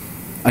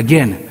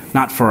 Again,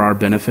 not for our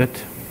benefit.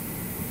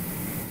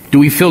 Do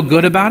we feel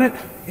good about it?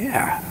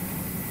 Yeah,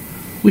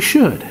 we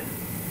should.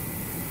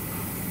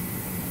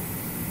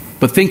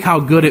 But think how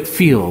good it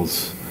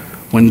feels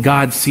when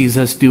God sees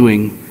us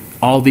doing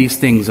all these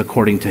things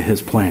according to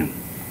His plan.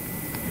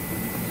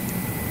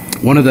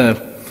 One of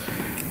the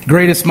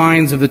greatest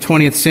minds of the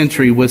 20th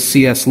century was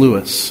C.S.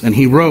 Lewis, and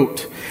he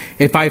wrote,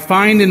 "If I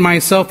find in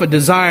myself a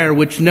desire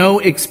which no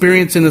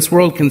experience in this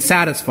world can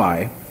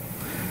satisfy,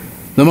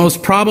 the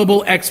most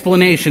probable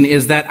explanation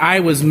is that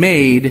I was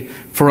made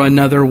for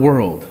another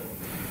world.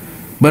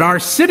 But our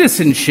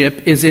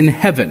citizenship is in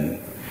heaven,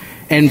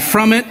 and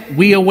from it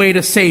we await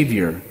a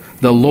Savior,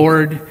 the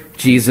Lord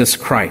Jesus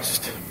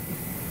Christ."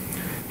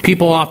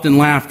 People often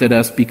laughed at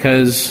us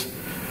because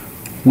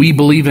we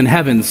believe in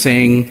heaven,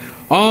 saying,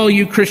 all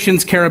you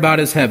Christians care about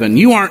is heaven.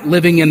 You aren't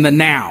living in the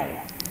now.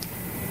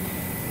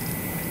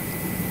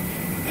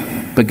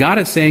 But God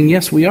is saying,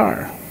 yes, we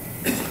are.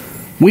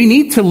 We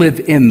need to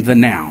live in the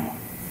now.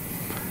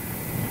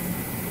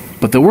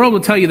 But the world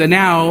will tell you the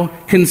now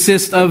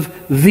consists of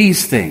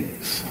these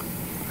things.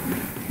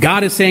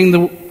 God is saying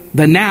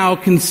the now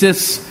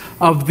consists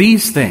of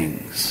these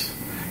things.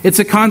 It's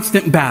a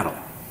constant battle.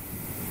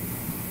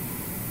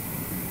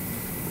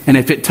 And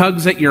if it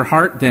tugs at your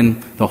heart,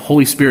 then the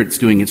Holy Spirit's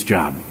doing its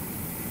job.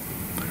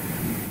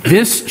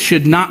 This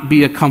should not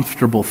be a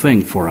comfortable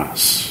thing for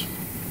us.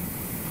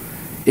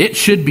 It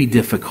should be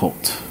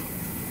difficult.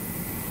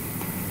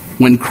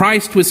 When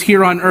Christ was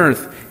here on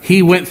earth,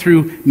 He went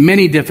through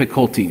many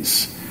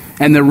difficulties.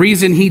 And the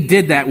reason He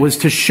did that was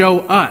to show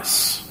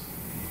us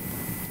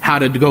how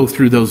to go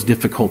through those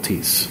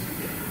difficulties.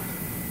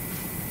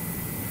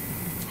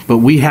 But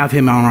we have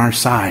Him on our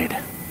side.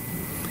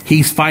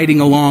 He's fighting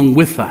along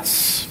with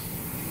us.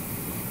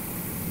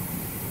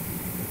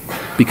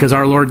 Because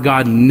our Lord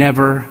God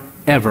never,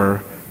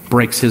 ever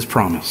breaks His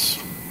promise.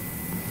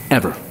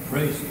 Ever.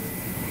 Praise.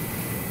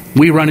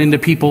 We run into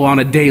people on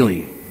a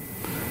daily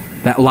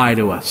that lie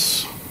to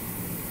us,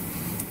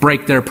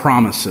 break their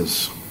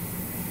promises.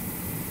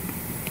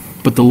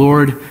 But the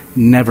Lord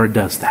never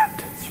does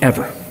that.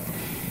 Ever.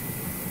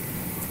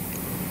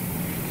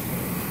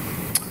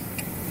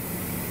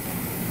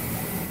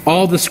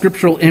 All the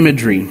scriptural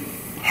imagery,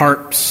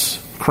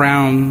 harps,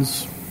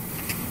 crowns,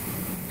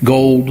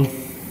 gold,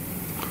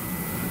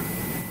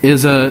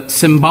 is a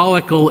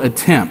symbolical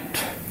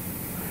attempt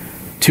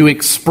to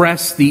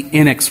express the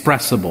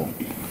inexpressible.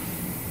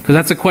 Because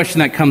that's a question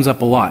that comes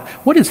up a lot.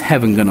 What is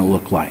heaven going to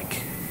look like?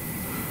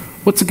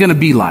 What's it going to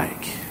be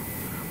like?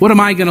 What am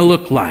I going to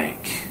look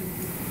like?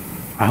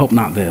 I hope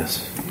not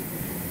this.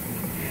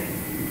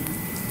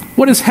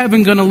 What is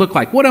heaven going to look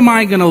like? What am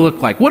I going to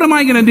look like? What am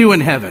I going to do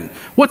in heaven?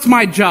 What's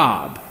my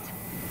job?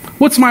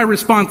 What's my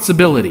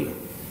responsibility?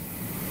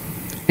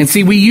 And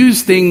see, we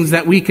use things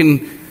that we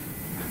can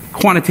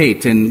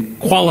quantitate and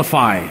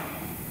qualify.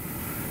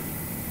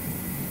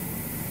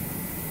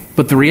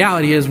 But the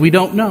reality is we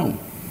don't know.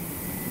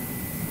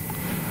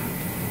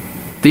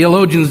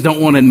 Theologians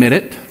don't want to admit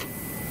it,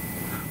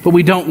 but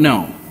we don't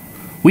know.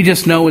 We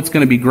just know it's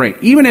going to be great.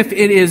 Even if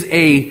it is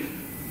a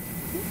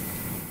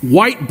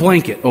white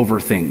blanket over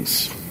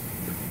things,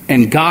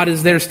 and God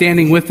is there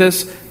standing with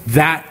us,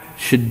 that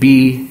should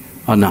be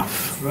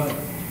enough. Right.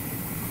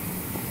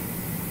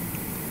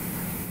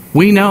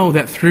 We know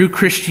that through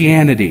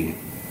Christianity,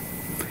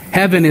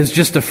 heaven is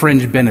just a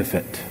fringe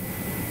benefit.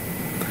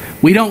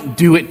 We don't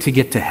do it to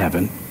get to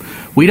heaven.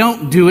 We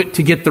don't do it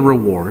to get the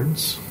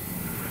rewards.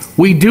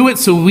 We do it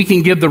so we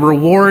can give the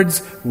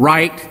rewards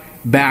right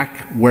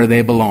back where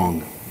they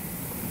belong.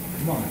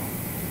 Come on.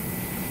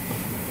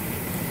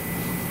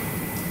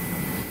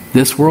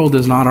 This world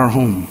is not our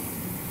home.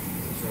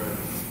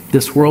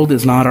 This world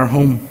is not our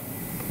home.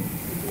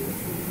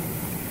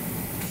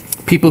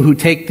 People who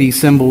take these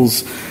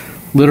symbols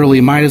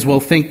literally might as well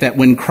think that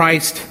when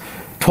Christ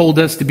told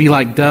us to be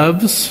like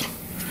doves,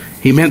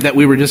 he meant that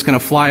we were just going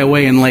to fly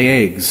away and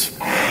lay eggs.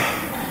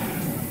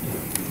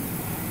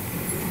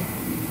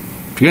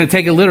 If you're going to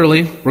take it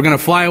literally, we're going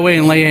to fly away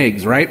and lay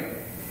eggs, right?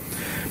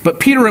 But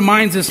Peter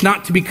reminds us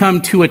not to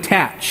become too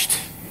attached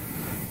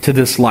to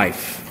this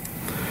life.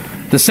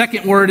 The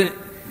second word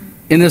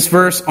in this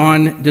verse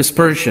on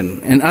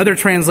dispersion, and other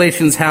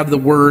translations have the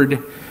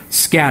word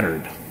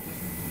scattered.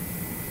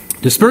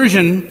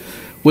 Dispersion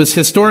was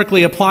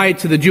historically applied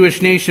to the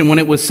Jewish nation when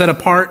it was set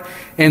apart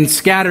and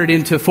scattered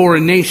into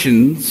foreign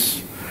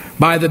nations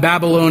by the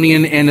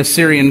Babylonian and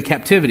Assyrian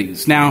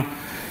captivities. Now,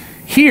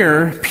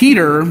 here,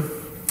 Peter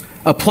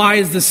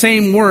applies the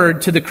same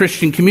word to the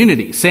Christian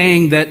community,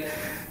 saying that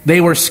they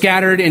were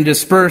scattered and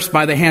dispersed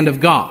by the hand of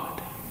God.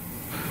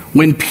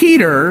 When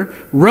Peter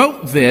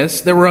wrote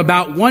this, there were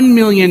about 1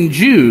 million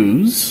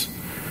Jews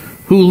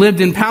who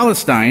lived in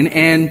Palestine,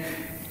 and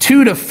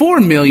 2 to 4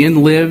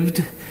 million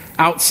lived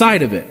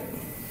outside of it.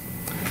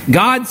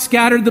 God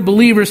scattered the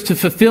believers to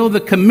fulfill the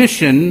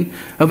commission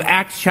of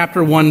Acts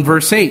chapter 1,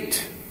 verse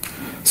 8,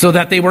 so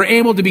that they were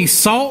able to be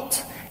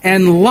salt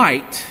and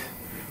light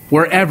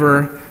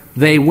wherever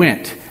they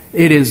went.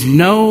 It is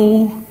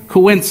no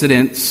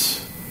coincidence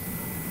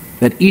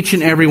that each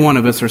and every one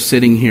of us are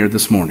sitting here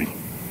this morning.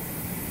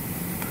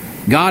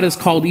 God has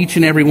called each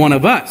and every one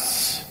of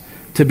us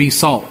to be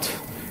salt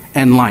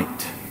and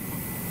light,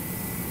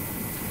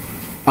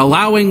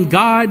 allowing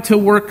God to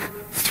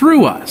work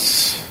through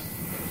us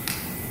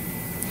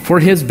for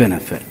his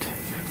benefit,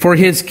 for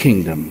his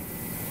kingdom.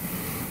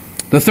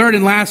 The third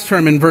and last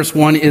term in verse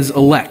 1 is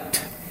elect.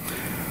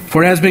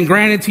 For it has been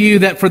granted to you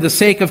that for the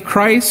sake of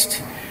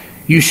Christ,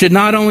 you should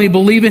not only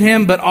believe in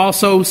him, but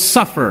also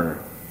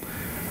suffer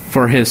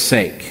for his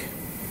sake.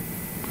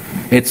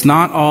 It's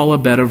not all a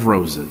bed of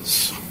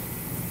roses.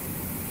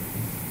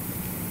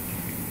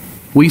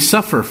 We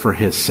suffer for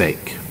his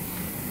sake.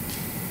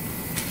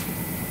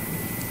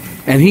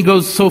 And he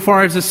goes so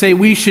far as to say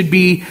we should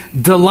be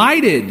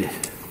delighted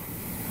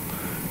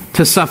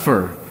to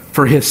suffer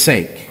for his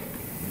sake.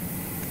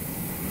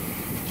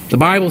 The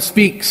Bible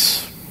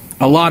speaks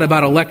a lot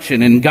about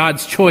election and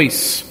God's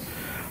choice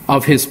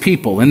of his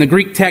people. In the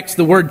Greek text,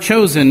 the word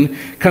chosen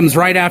comes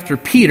right after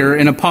Peter,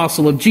 an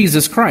apostle of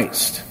Jesus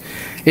Christ.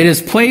 It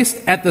is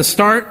placed at the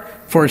start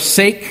for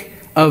sake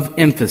of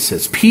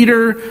emphasis.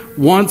 Peter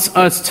wants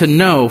us to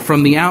know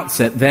from the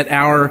outset that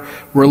our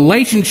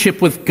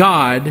relationship with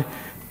God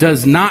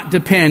does not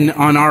depend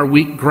on our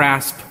weak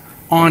grasp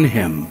on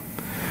him,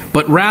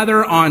 but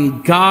rather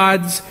on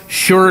God's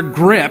sure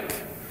grip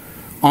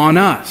on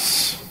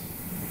us.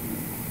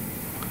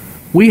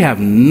 We have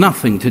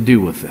nothing to do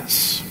with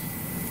this.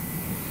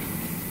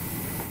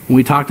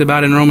 We talked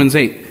about in Romans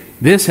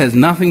 8, this has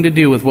nothing to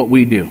do with what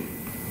we do.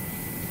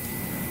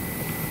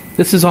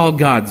 This is all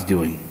God's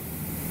doing.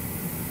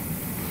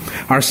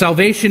 Our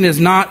salvation is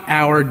not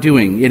our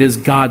doing, it is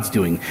God's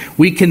doing.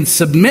 We can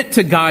submit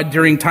to God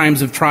during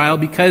times of trial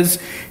because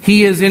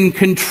he is in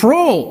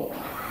control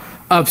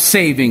of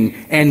saving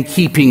and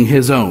keeping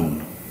his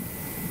own.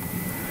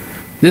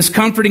 This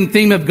comforting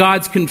theme of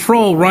God's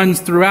control runs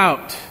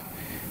throughout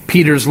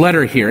Peter's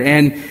letter here.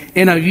 And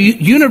in a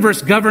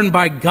universe governed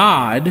by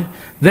God,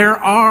 there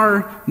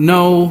are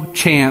no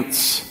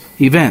chance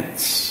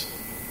events.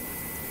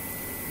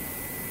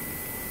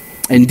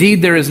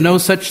 Indeed, there is no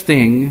such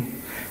thing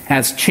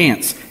as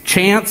chance.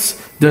 Chance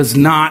does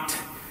not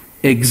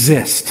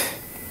exist.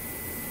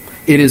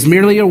 It is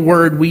merely a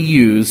word we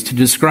use to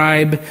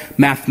describe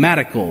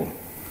mathematical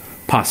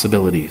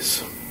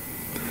possibilities.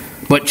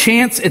 But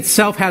chance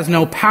itself has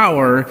no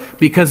power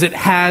because it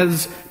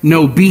has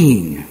no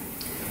being.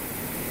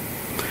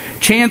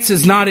 Chance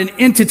is not an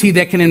entity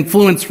that can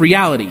influence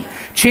reality.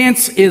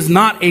 Chance is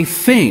not a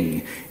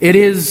thing. It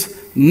is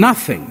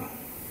nothing.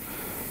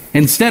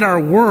 Instead, our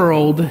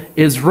world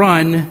is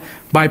run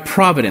by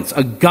providence,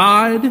 a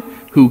God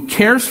who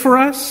cares for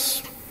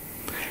us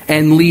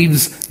and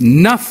leaves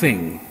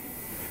nothing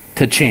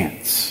to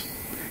chance.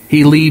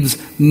 He leaves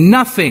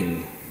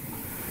nothing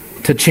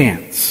to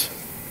chance.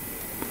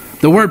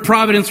 The word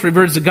providence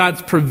refers to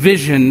God's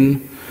provision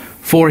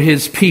for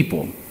his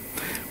people.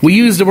 We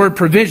use the word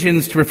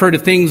provisions to refer to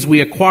things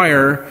we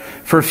acquire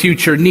for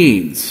future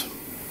needs.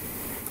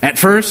 At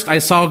first, I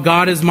saw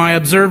God as my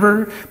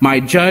observer, my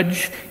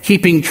judge,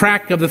 keeping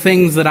track of the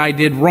things that I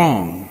did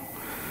wrong,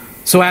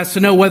 so as to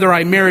know whether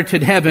I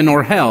merited heaven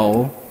or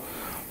hell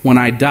when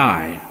I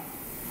die.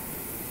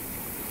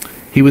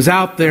 He was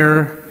out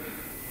there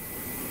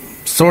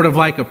sort of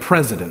like a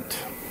president.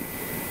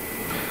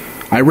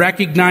 I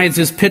recognized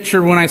his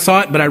picture when I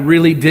saw it, but I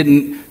really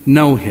didn't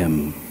know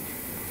him.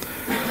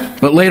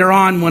 But later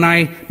on, when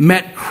I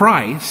met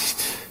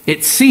Christ,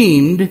 it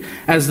seemed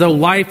as though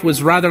life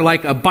was rather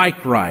like a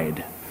bike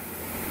ride,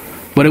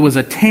 but it was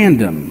a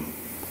tandem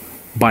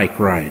bike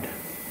ride.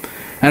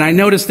 And I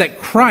noticed that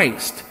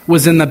Christ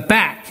was in the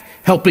back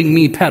helping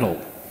me pedal.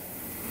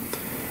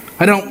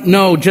 I don't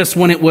know just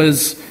when it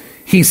was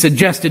he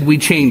suggested we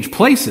change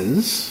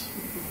places,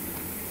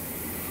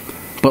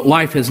 but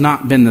life has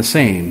not been the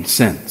same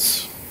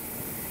since.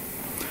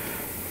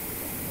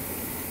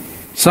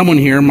 Someone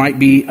here might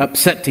be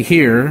upset to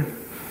hear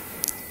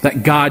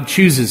that God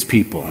chooses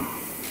people.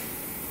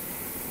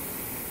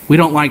 We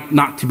don't like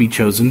not to be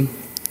chosen.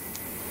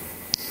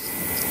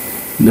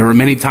 There were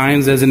many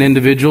times as an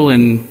individual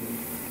in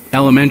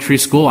elementary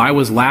school, I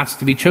was last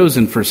to be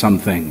chosen for some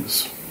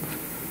things.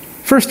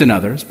 First in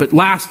others, but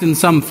last in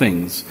some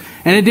things.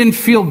 And it didn't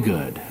feel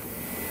good.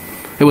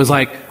 It was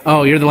like,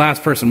 oh, you're the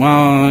last person.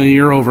 Well,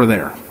 you're over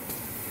there.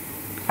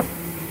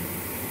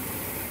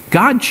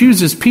 God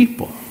chooses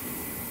people.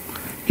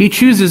 He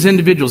chooses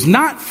individuals,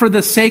 not for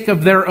the sake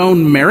of their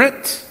own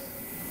merit,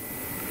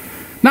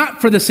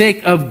 not for the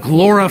sake of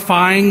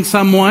glorifying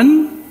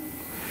someone.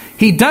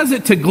 He does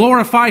it to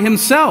glorify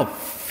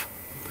himself.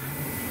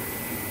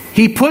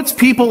 He puts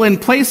people in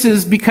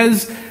places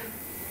because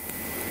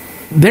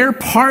they're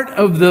part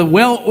of the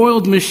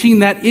well-oiled machine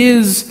that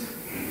is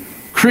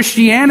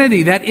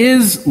Christianity, that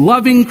is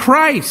loving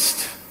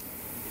Christ.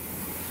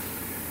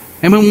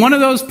 And when one of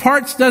those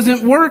parts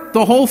doesn't work,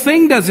 the whole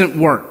thing doesn't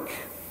work.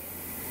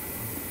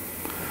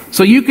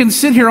 So you can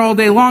sit here all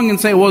day long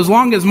and say, well, as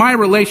long as my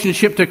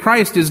relationship to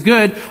Christ is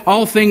good,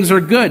 all things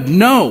are good.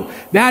 No,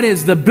 that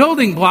is the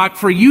building block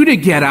for you to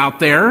get out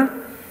there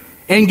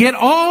and get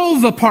all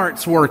the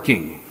parts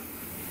working.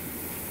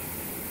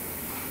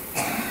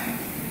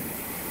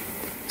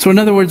 So in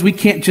other words, we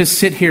can't just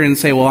sit here and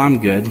say, well, I'm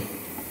good.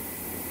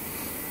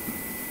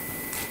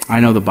 I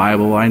know the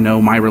Bible, I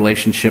know my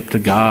relationship to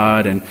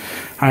God, and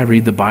I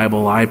read the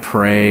Bible, I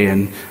pray,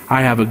 and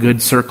I have a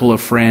good circle of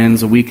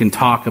friends, and we can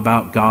talk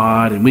about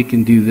God, and we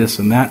can do this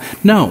and that.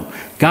 No,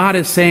 God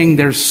is saying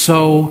there's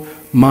so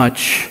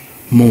much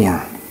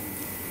more.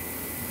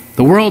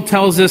 The world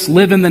tells us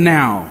live in the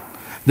now.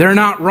 They're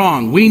not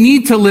wrong. We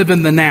need to live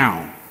in the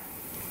now.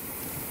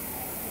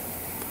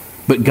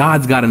 But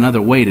God's got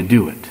another way to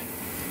do it.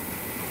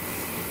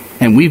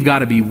 And we've got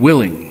to be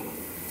willing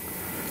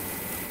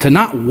to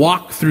not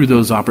walk through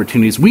those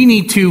opportunities. We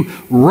need to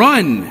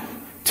run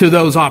to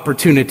those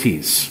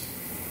opportunities.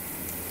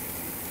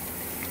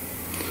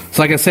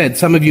 So like I said,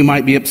 some of you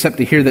might be upset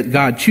to hear that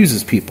God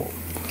chooses people.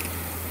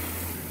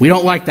 We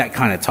don't like that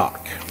kind of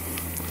talk.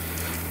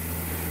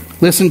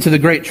 Listen to the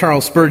great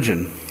Charles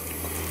Spurgeon.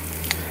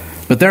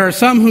 But there are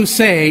some who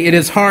say it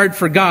is hard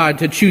for God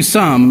to choose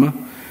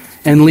some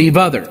and leave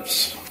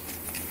others.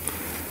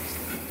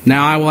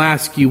 Now I will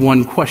ask you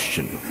one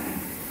question.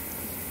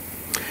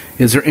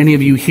 Is there any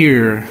of you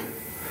here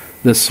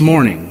this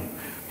morning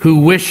who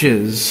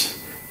wishes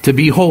to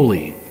be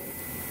holy?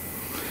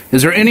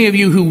 Is there any of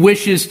you who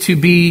wishes to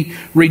be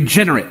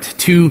regenerate,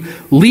 to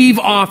leave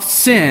off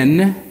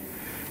sin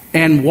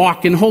and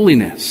walk in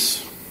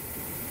holiness?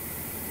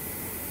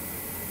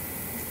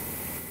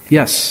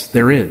 Yes,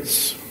 there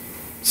is,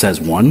 says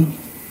one.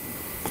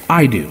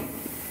 I do.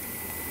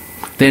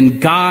 Then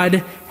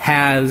God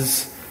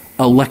has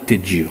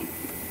elected you.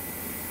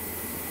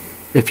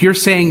 If you're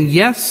saying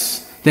yes,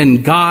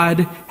 then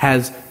God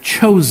has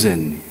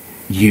chosen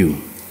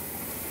you.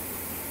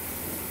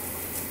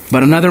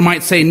 But another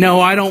might say,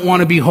 no, I don't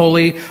want to be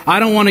holy. I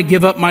don't want to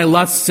give up my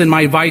lusts and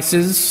my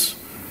vices.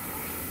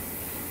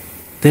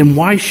 Then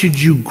why should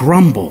you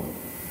grumble?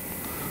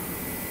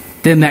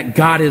 Then that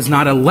God has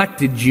not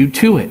elected you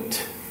to it.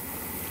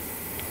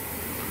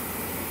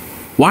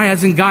 Why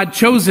hasn't God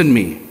chosen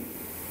me?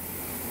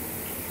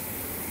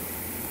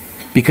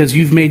 Because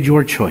you've made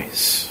your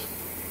choice.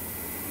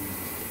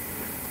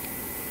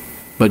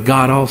 But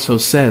God also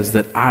says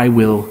that I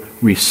will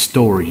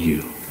restore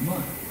you.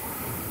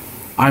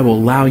 I will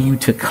allow you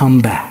to come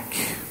back.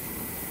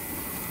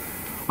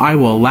 I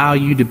will allow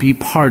you to be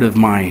part of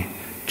my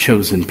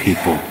chosen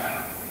people.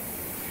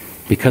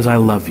 Because I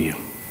love you.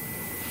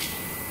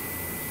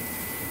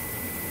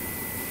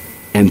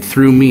 And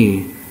through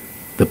me,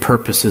 the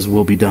purposes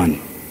will be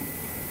done.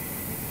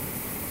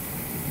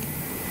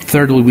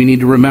 Thirdly, we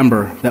need to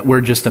remember that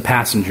we're just a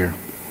passenger.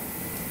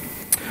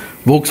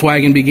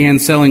 Volkswagen began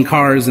selling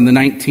cars in the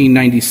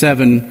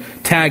 1997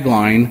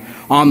 tagline,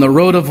 "On the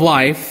road of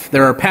life,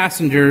 there are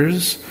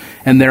passengers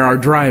and there are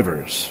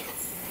drivers."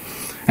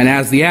 And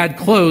as the ad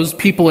closed,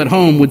 people at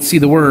home would see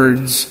the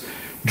words,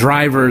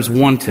 "Drivers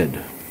wanted."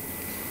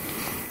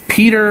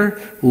 Peter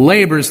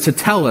labors to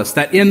tell us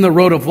that in the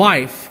road of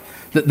life,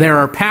 that there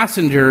are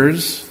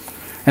passengers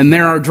and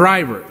there are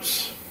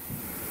drivers.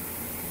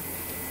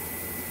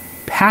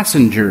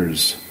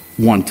 Passengers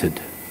wanted.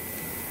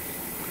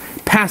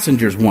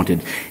 Passengers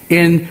wanted.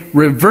 In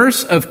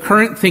reverse of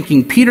current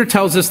thinking, Peter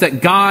tells us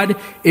that God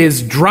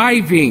is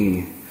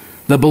driving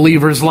the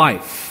believer's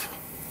life.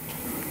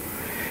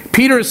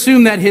 Peter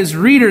assumed that his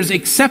readers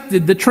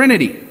accepted the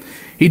Trinity.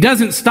 He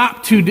doesn't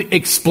stop to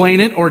explain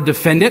it or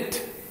defend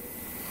it.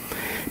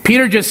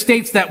 Peter just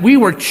states that we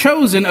were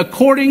chosen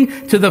according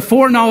to the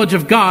foreknowledge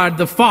of God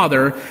the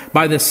Father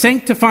by the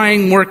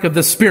sanctifying work of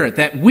the Spirit,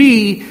 that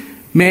we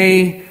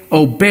may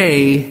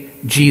obey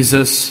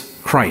Jesus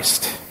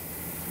Christ.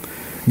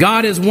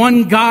 God is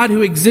one God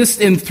who exists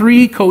in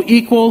three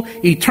co-equal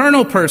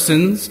eternal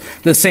persons,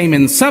 the same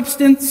in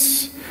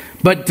substance,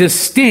 but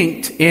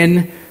distinct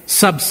in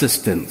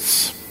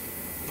subsistence.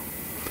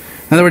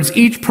 In other words,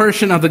 each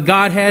person of the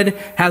Godhead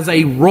has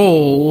a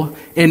role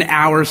in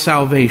our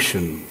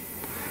salvation.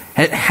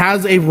 It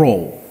has a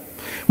role.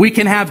 We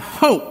can have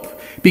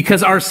hope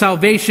because our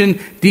salvation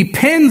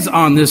depends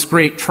on this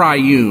great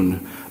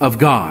triune of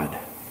God.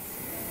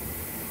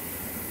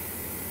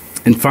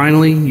 And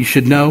finally, you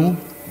should know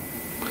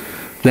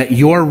that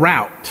your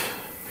route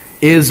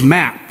is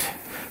mapped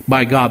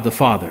by God the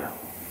Father.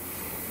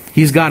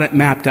 He's got it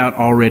mapped out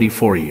already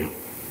for you.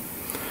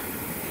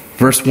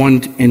 Verse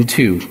 1 and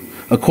 2.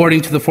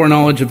 According to the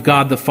foreknowledge of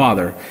God the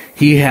Father,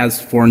 He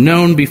has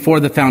foreknown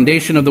before the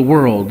foundation of the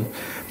world,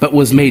 but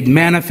was made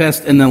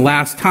manifest in the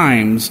last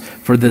times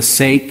for the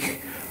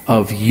sake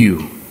of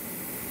you.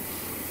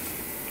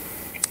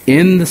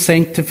 In the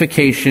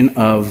sanctification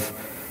of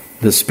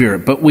the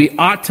Spirit. But we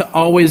ought to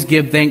always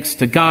give thanks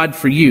to God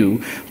for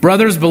you,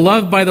 brothers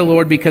beloved by the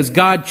Lord, because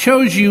God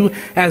chose you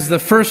as the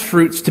first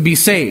fruits to be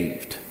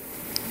saved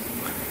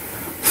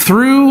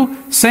through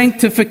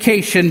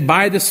sanctification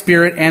by the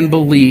Spirit and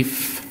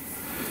belief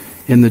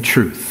in the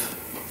truth.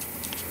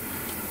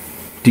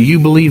 Do you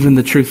believe in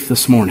the truth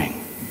this morning?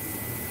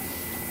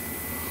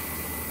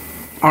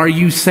 Are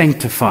you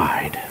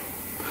sanctified?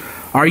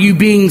 Are you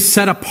being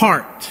set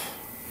apart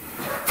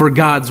for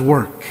God's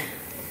work?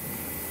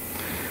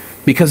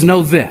 Because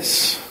know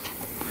this,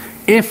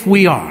 if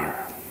we are,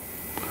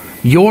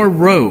 your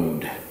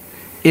road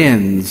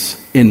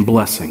ends in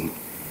blessing.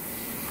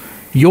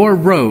 Your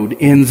road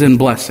ends in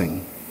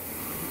blessing.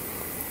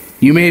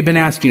 You may have been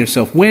asking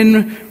yourself,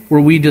 when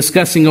were we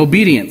discussing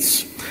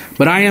obedience?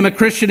 But I am a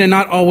Christian and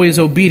not always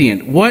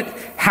obedient. What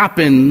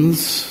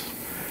happens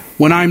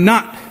when I'm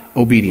not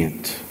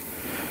obedient?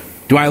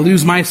 Do I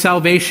lose my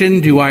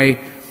salvation?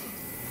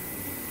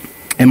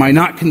 Am I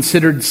not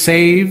considered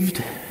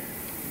saved?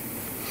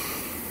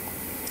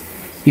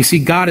 You see,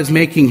 God is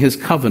making His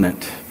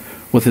covenant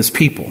with His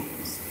people.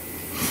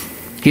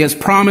 He has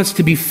promised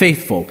to be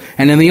faithful.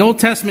 And in the Old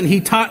Testament, He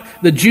taught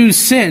the Jews'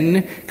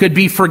 sin could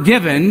be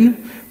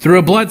forgiven through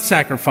a blood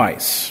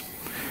sacrifice.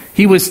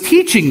 He was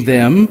teaching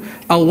them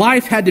a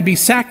life had to be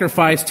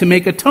sacrificed to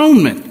make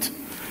atonement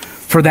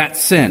for that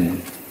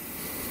sin.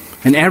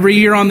 And every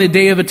year on the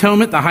Day of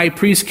Atonement, the high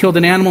priest killed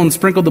an animal and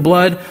sprinkled the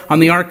blood on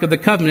the Ark of the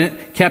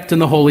Covenant kept in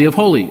the Holy of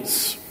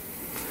Holies.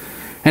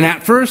 And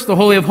at first, the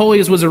Holy of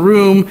Holies was a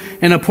room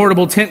in a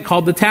portable tent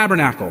called the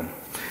Tabernacle.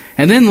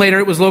 And then later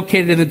it was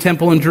located in the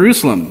temple in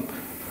Jerusalem.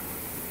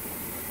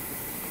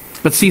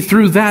 But see,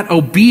 through that,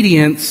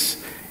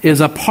 obedience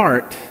is a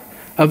part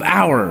of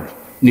our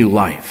new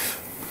life.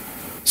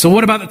 So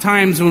what about the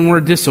times when we're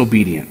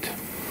disobedient?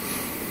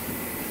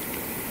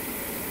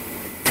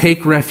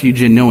 Take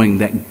refuge in knowing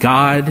that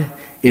God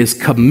is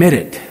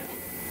committed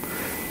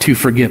to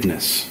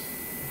forgiveness.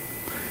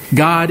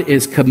 God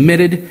is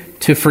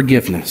committed to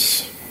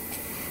forgiveness.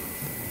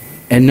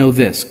 And know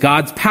this,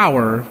 God's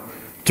power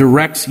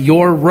directs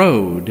your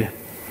road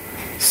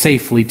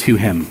safely to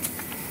Him.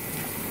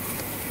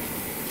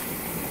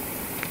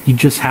 You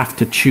just have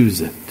to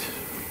choose it.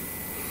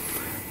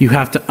 You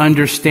have to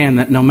understand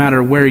that no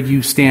matter where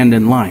you stand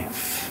in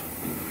life,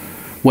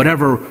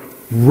 whatever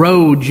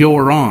road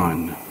you're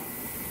on,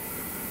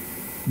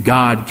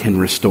 God can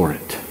restore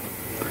it.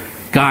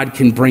 God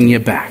can bring you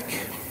back.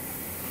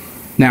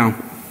 Now,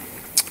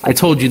 I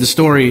told you the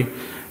story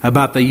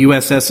about the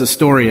USS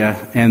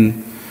Astoria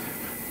and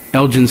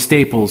Elgin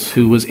Staples,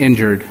 who was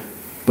injured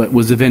but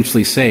was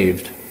eventually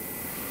saved.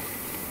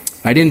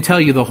 I didn't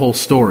tell you the whole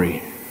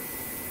story.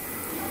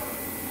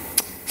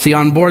 See,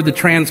 on board the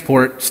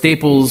transport,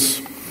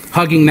 Staples,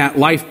 hugging that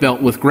life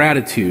belt with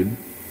gratitude,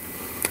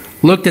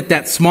 looked at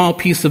that small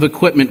piece of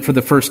equipment for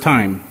the first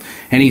time,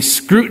 and he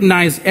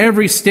scrutinized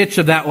every stitch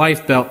of that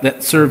life belt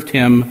that served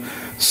him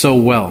so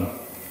well.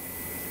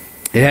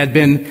 It had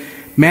been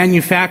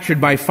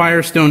manufactured by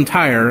Firestone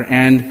Tire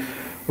and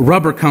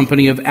Rubber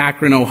Company of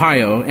Akron,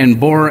 Ohio, and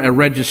bore a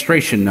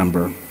registration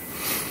number.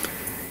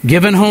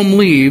 Given home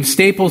leave,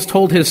 Staples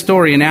told his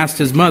story and asked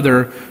his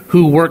mother,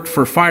 who worked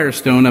for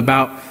Firestone,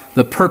 about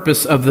the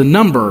purpose of the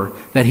number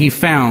that he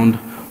found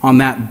on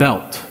that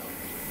belt.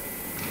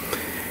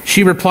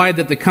 She replied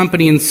that the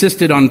company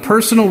insisted on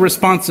personal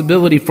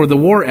responsibility for the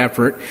war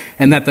effort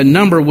and that the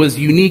number was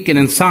unique and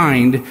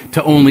assigned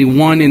to only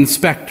one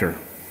inspector.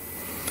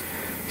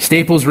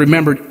 Staples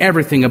remembered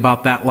everything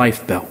about that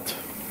life belt,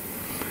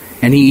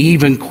 and he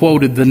even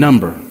quoted the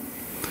number.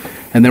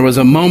 And there was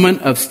a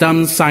moment of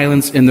stunned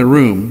silence in the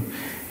room,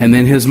 and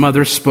then his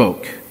mother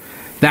spoke.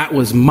 That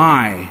was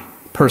my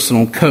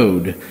personal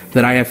code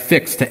that I have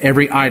fixed to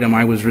every item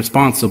I was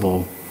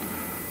responsible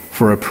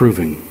for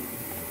approving.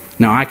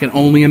 Now, I can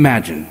only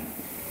imagine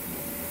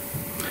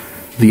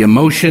the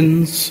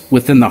emotions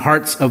within the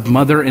hearts of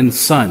mother and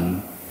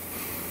son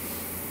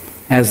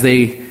as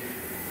they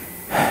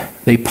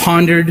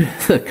pondered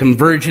the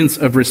convergence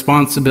of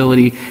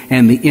responsibility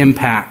and the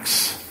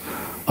impacts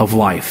of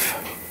life.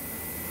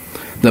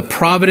 The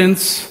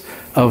providence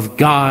of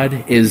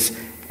God is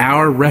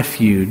our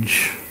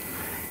refuge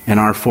and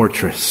our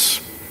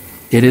fortress.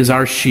 It is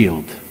our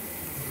shield,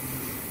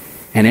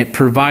 and it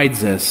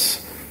provides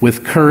us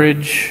with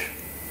courage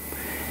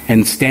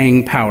and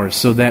staying power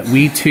so that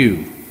we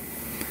too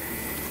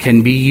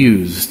can be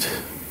used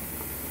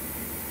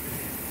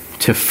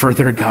to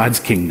further God's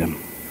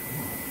kingdom.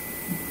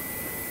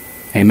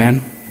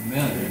 Amen?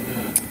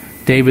 Amen.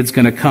 David's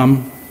going to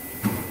come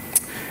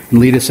and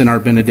lead us in our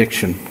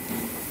benediction.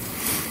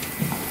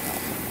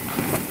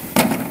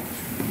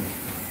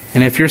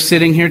 And if you're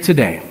sitting here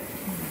today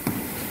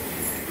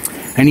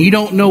and you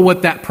don't know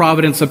what that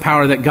providence of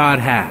power that God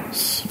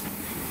has,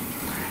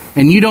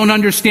 and you don't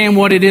understand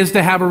what it is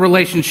to have a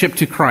relationship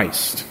to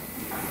Christ,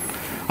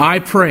 I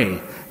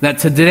pray that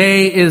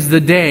today is the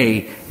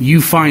day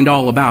you find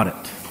all about it.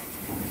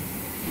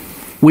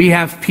 We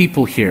have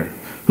people here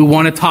who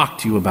want to talk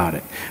to you about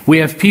it. We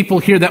have people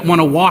here that want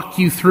to walk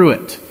you through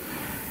it.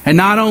 And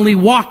not only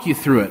walk you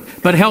through it,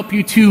 but help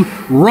you to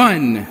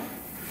run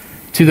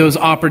to those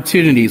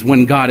opportunities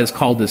when God has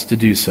called us to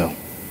do so.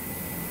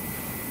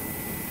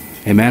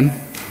 Amen?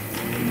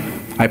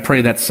 I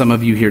pray that some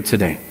of you here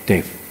today.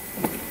 Dave.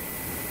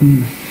 Do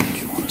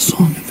you want a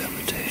song of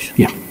invitation?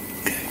 Yeah.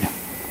 Okay.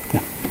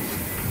 Yeah.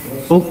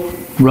 Oh,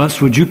 Russ,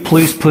 would you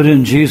please put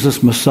in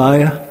Jesus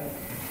Messiah?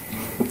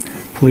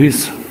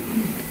 Please.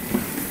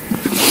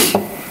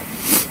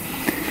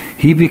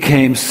 He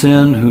became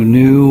sin who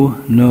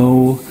knew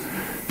no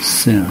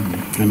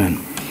sin. Amen.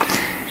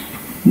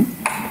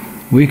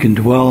 We can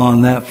dwell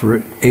on that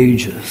for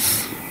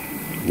ages.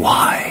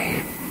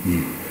 Why?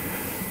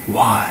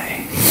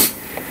 Why?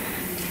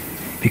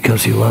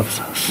 Because he loves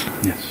us.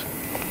 Yes.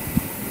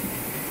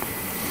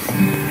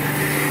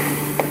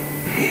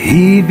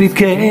 He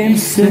became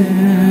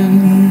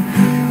sin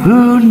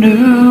who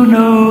knew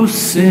no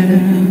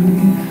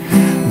sin,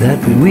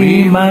 that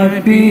we might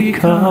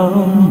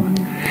become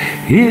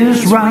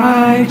his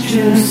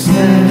righteousness.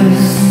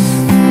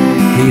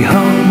 He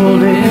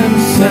humbled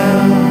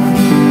himself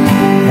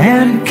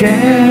and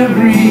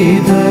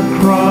carried the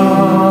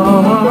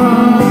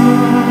cross.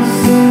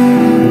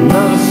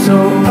 Love so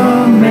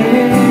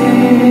amazing.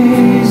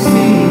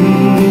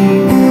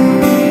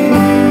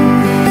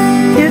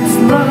 It's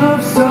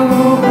love so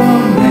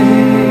amazing.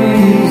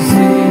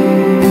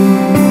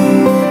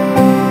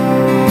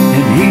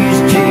 And he's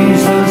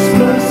Jesus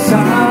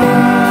Messiah,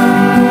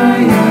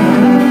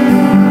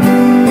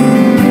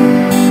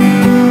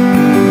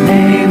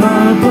 name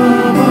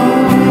above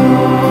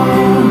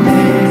all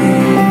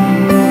names.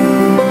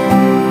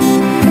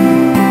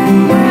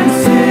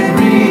 Blessed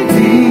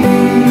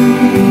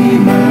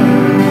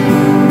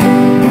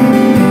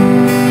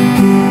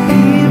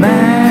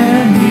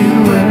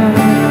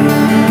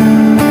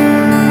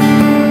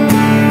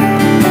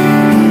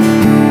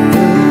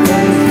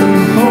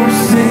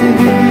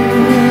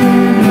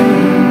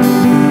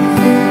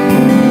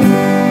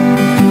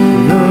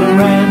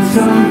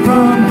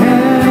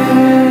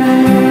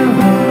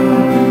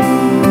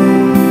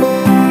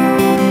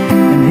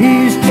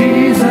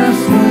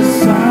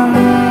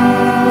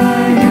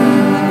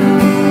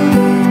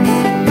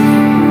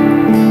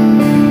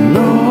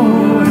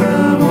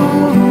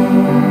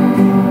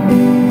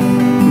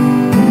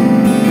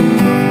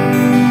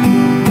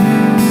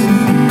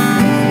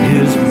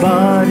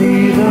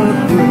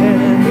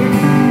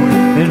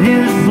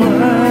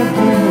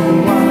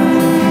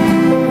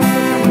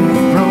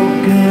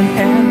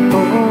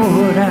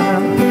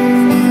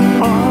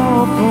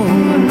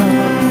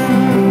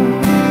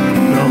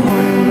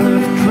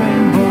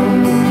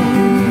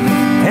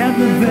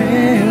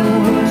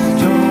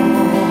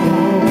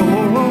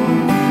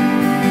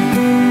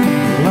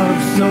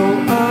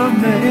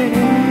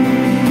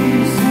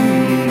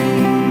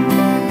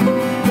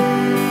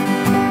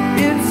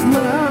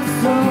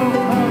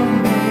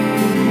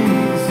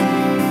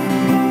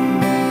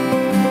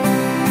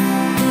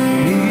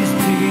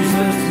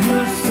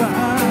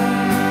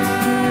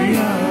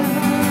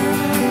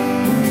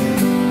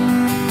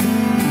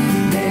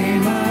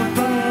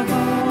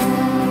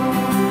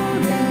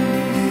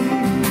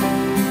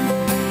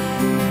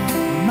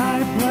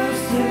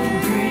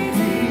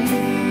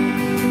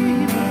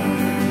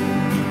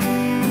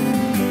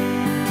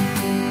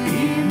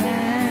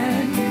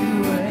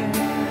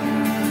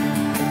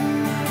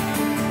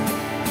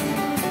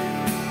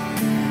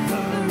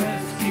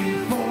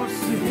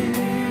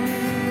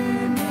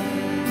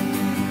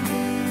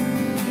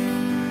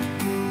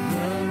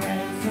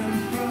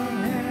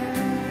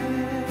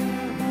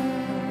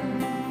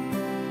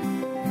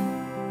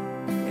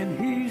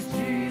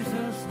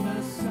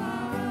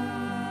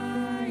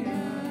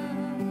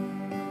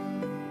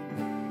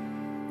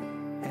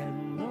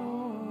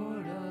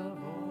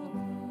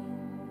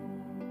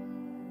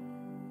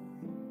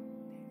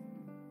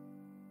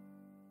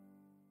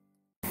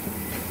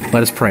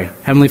Let us pray.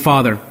 Heavenly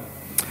Father,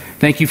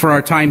 thank you for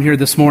our time here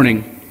this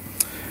morning.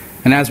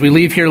 And as we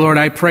leave here, Lord,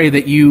 I pray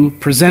that you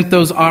present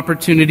those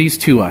opportunities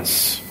to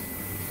us,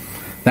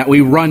 that we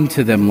run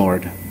to them,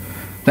 Lord,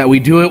 that we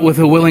do it with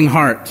a willing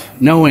heart,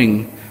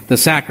 knowing the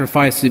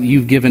sacrifice that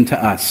you've given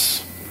to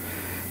us.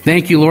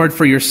 Thank you, Lord,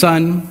 for your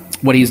Son,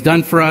 what he's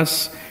done for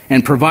us,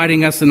 and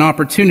providing us an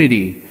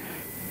opportunity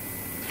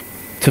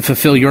to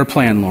fulfill your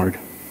plan, Lord.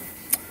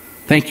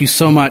 Thank you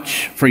so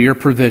much for your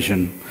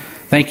provision.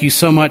 Thank you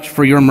so much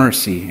for your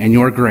mercy and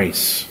your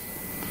grace.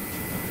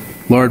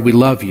 Lord, we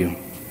love you,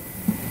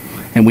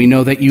 and we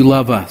know that you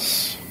love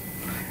us.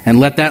 And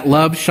let that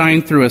love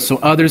shine through us so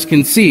others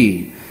can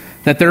see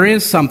that there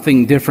is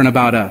something different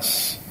about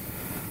us,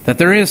 that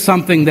there is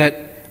something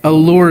that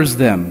allures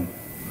them.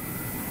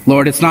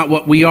 Lord, it's not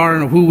what we are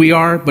and who we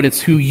are, but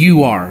it's who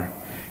you are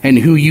and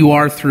who you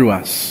are through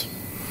us.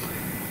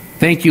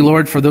 Thank you,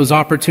 Lord, for those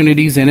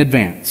opportunities in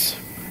advance.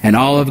 And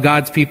all of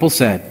God's people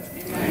said,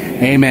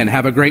 Amen.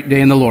 Have a great day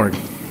in the Lord.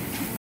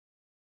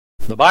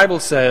 The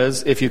Bible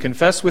says, if you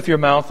confess with your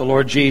mouth the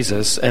Lord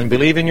Jesus and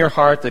believe in your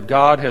heart that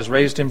God has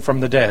raised him from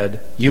the dead,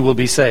 you will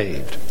be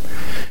saved.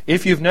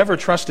 If you've never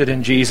trusted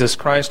in Jesus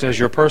Christ as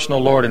your personal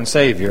Lord and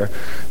Savior,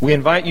 we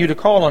invite you to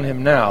call on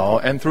him now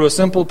and through a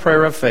simple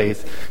prayer of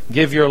faith,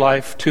 give your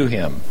life to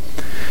him.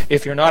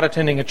 If you're not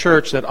attending a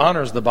church that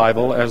honors the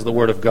Bible as the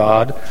Word of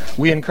God,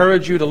 we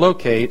encourage you to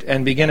locate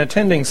and begin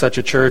attending such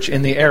a church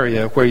in the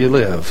area where you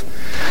live.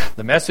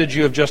 The message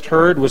you have just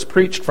heard was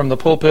preached from the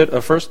pulpit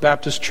of First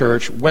Baptist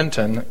Church,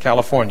 Winton,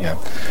 California.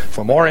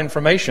 For more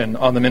information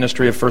on the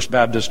ministry of First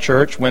Baptist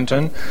Church,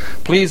 Winton,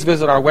 please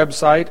visit our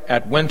website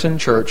at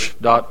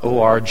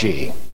wintonchurch.org.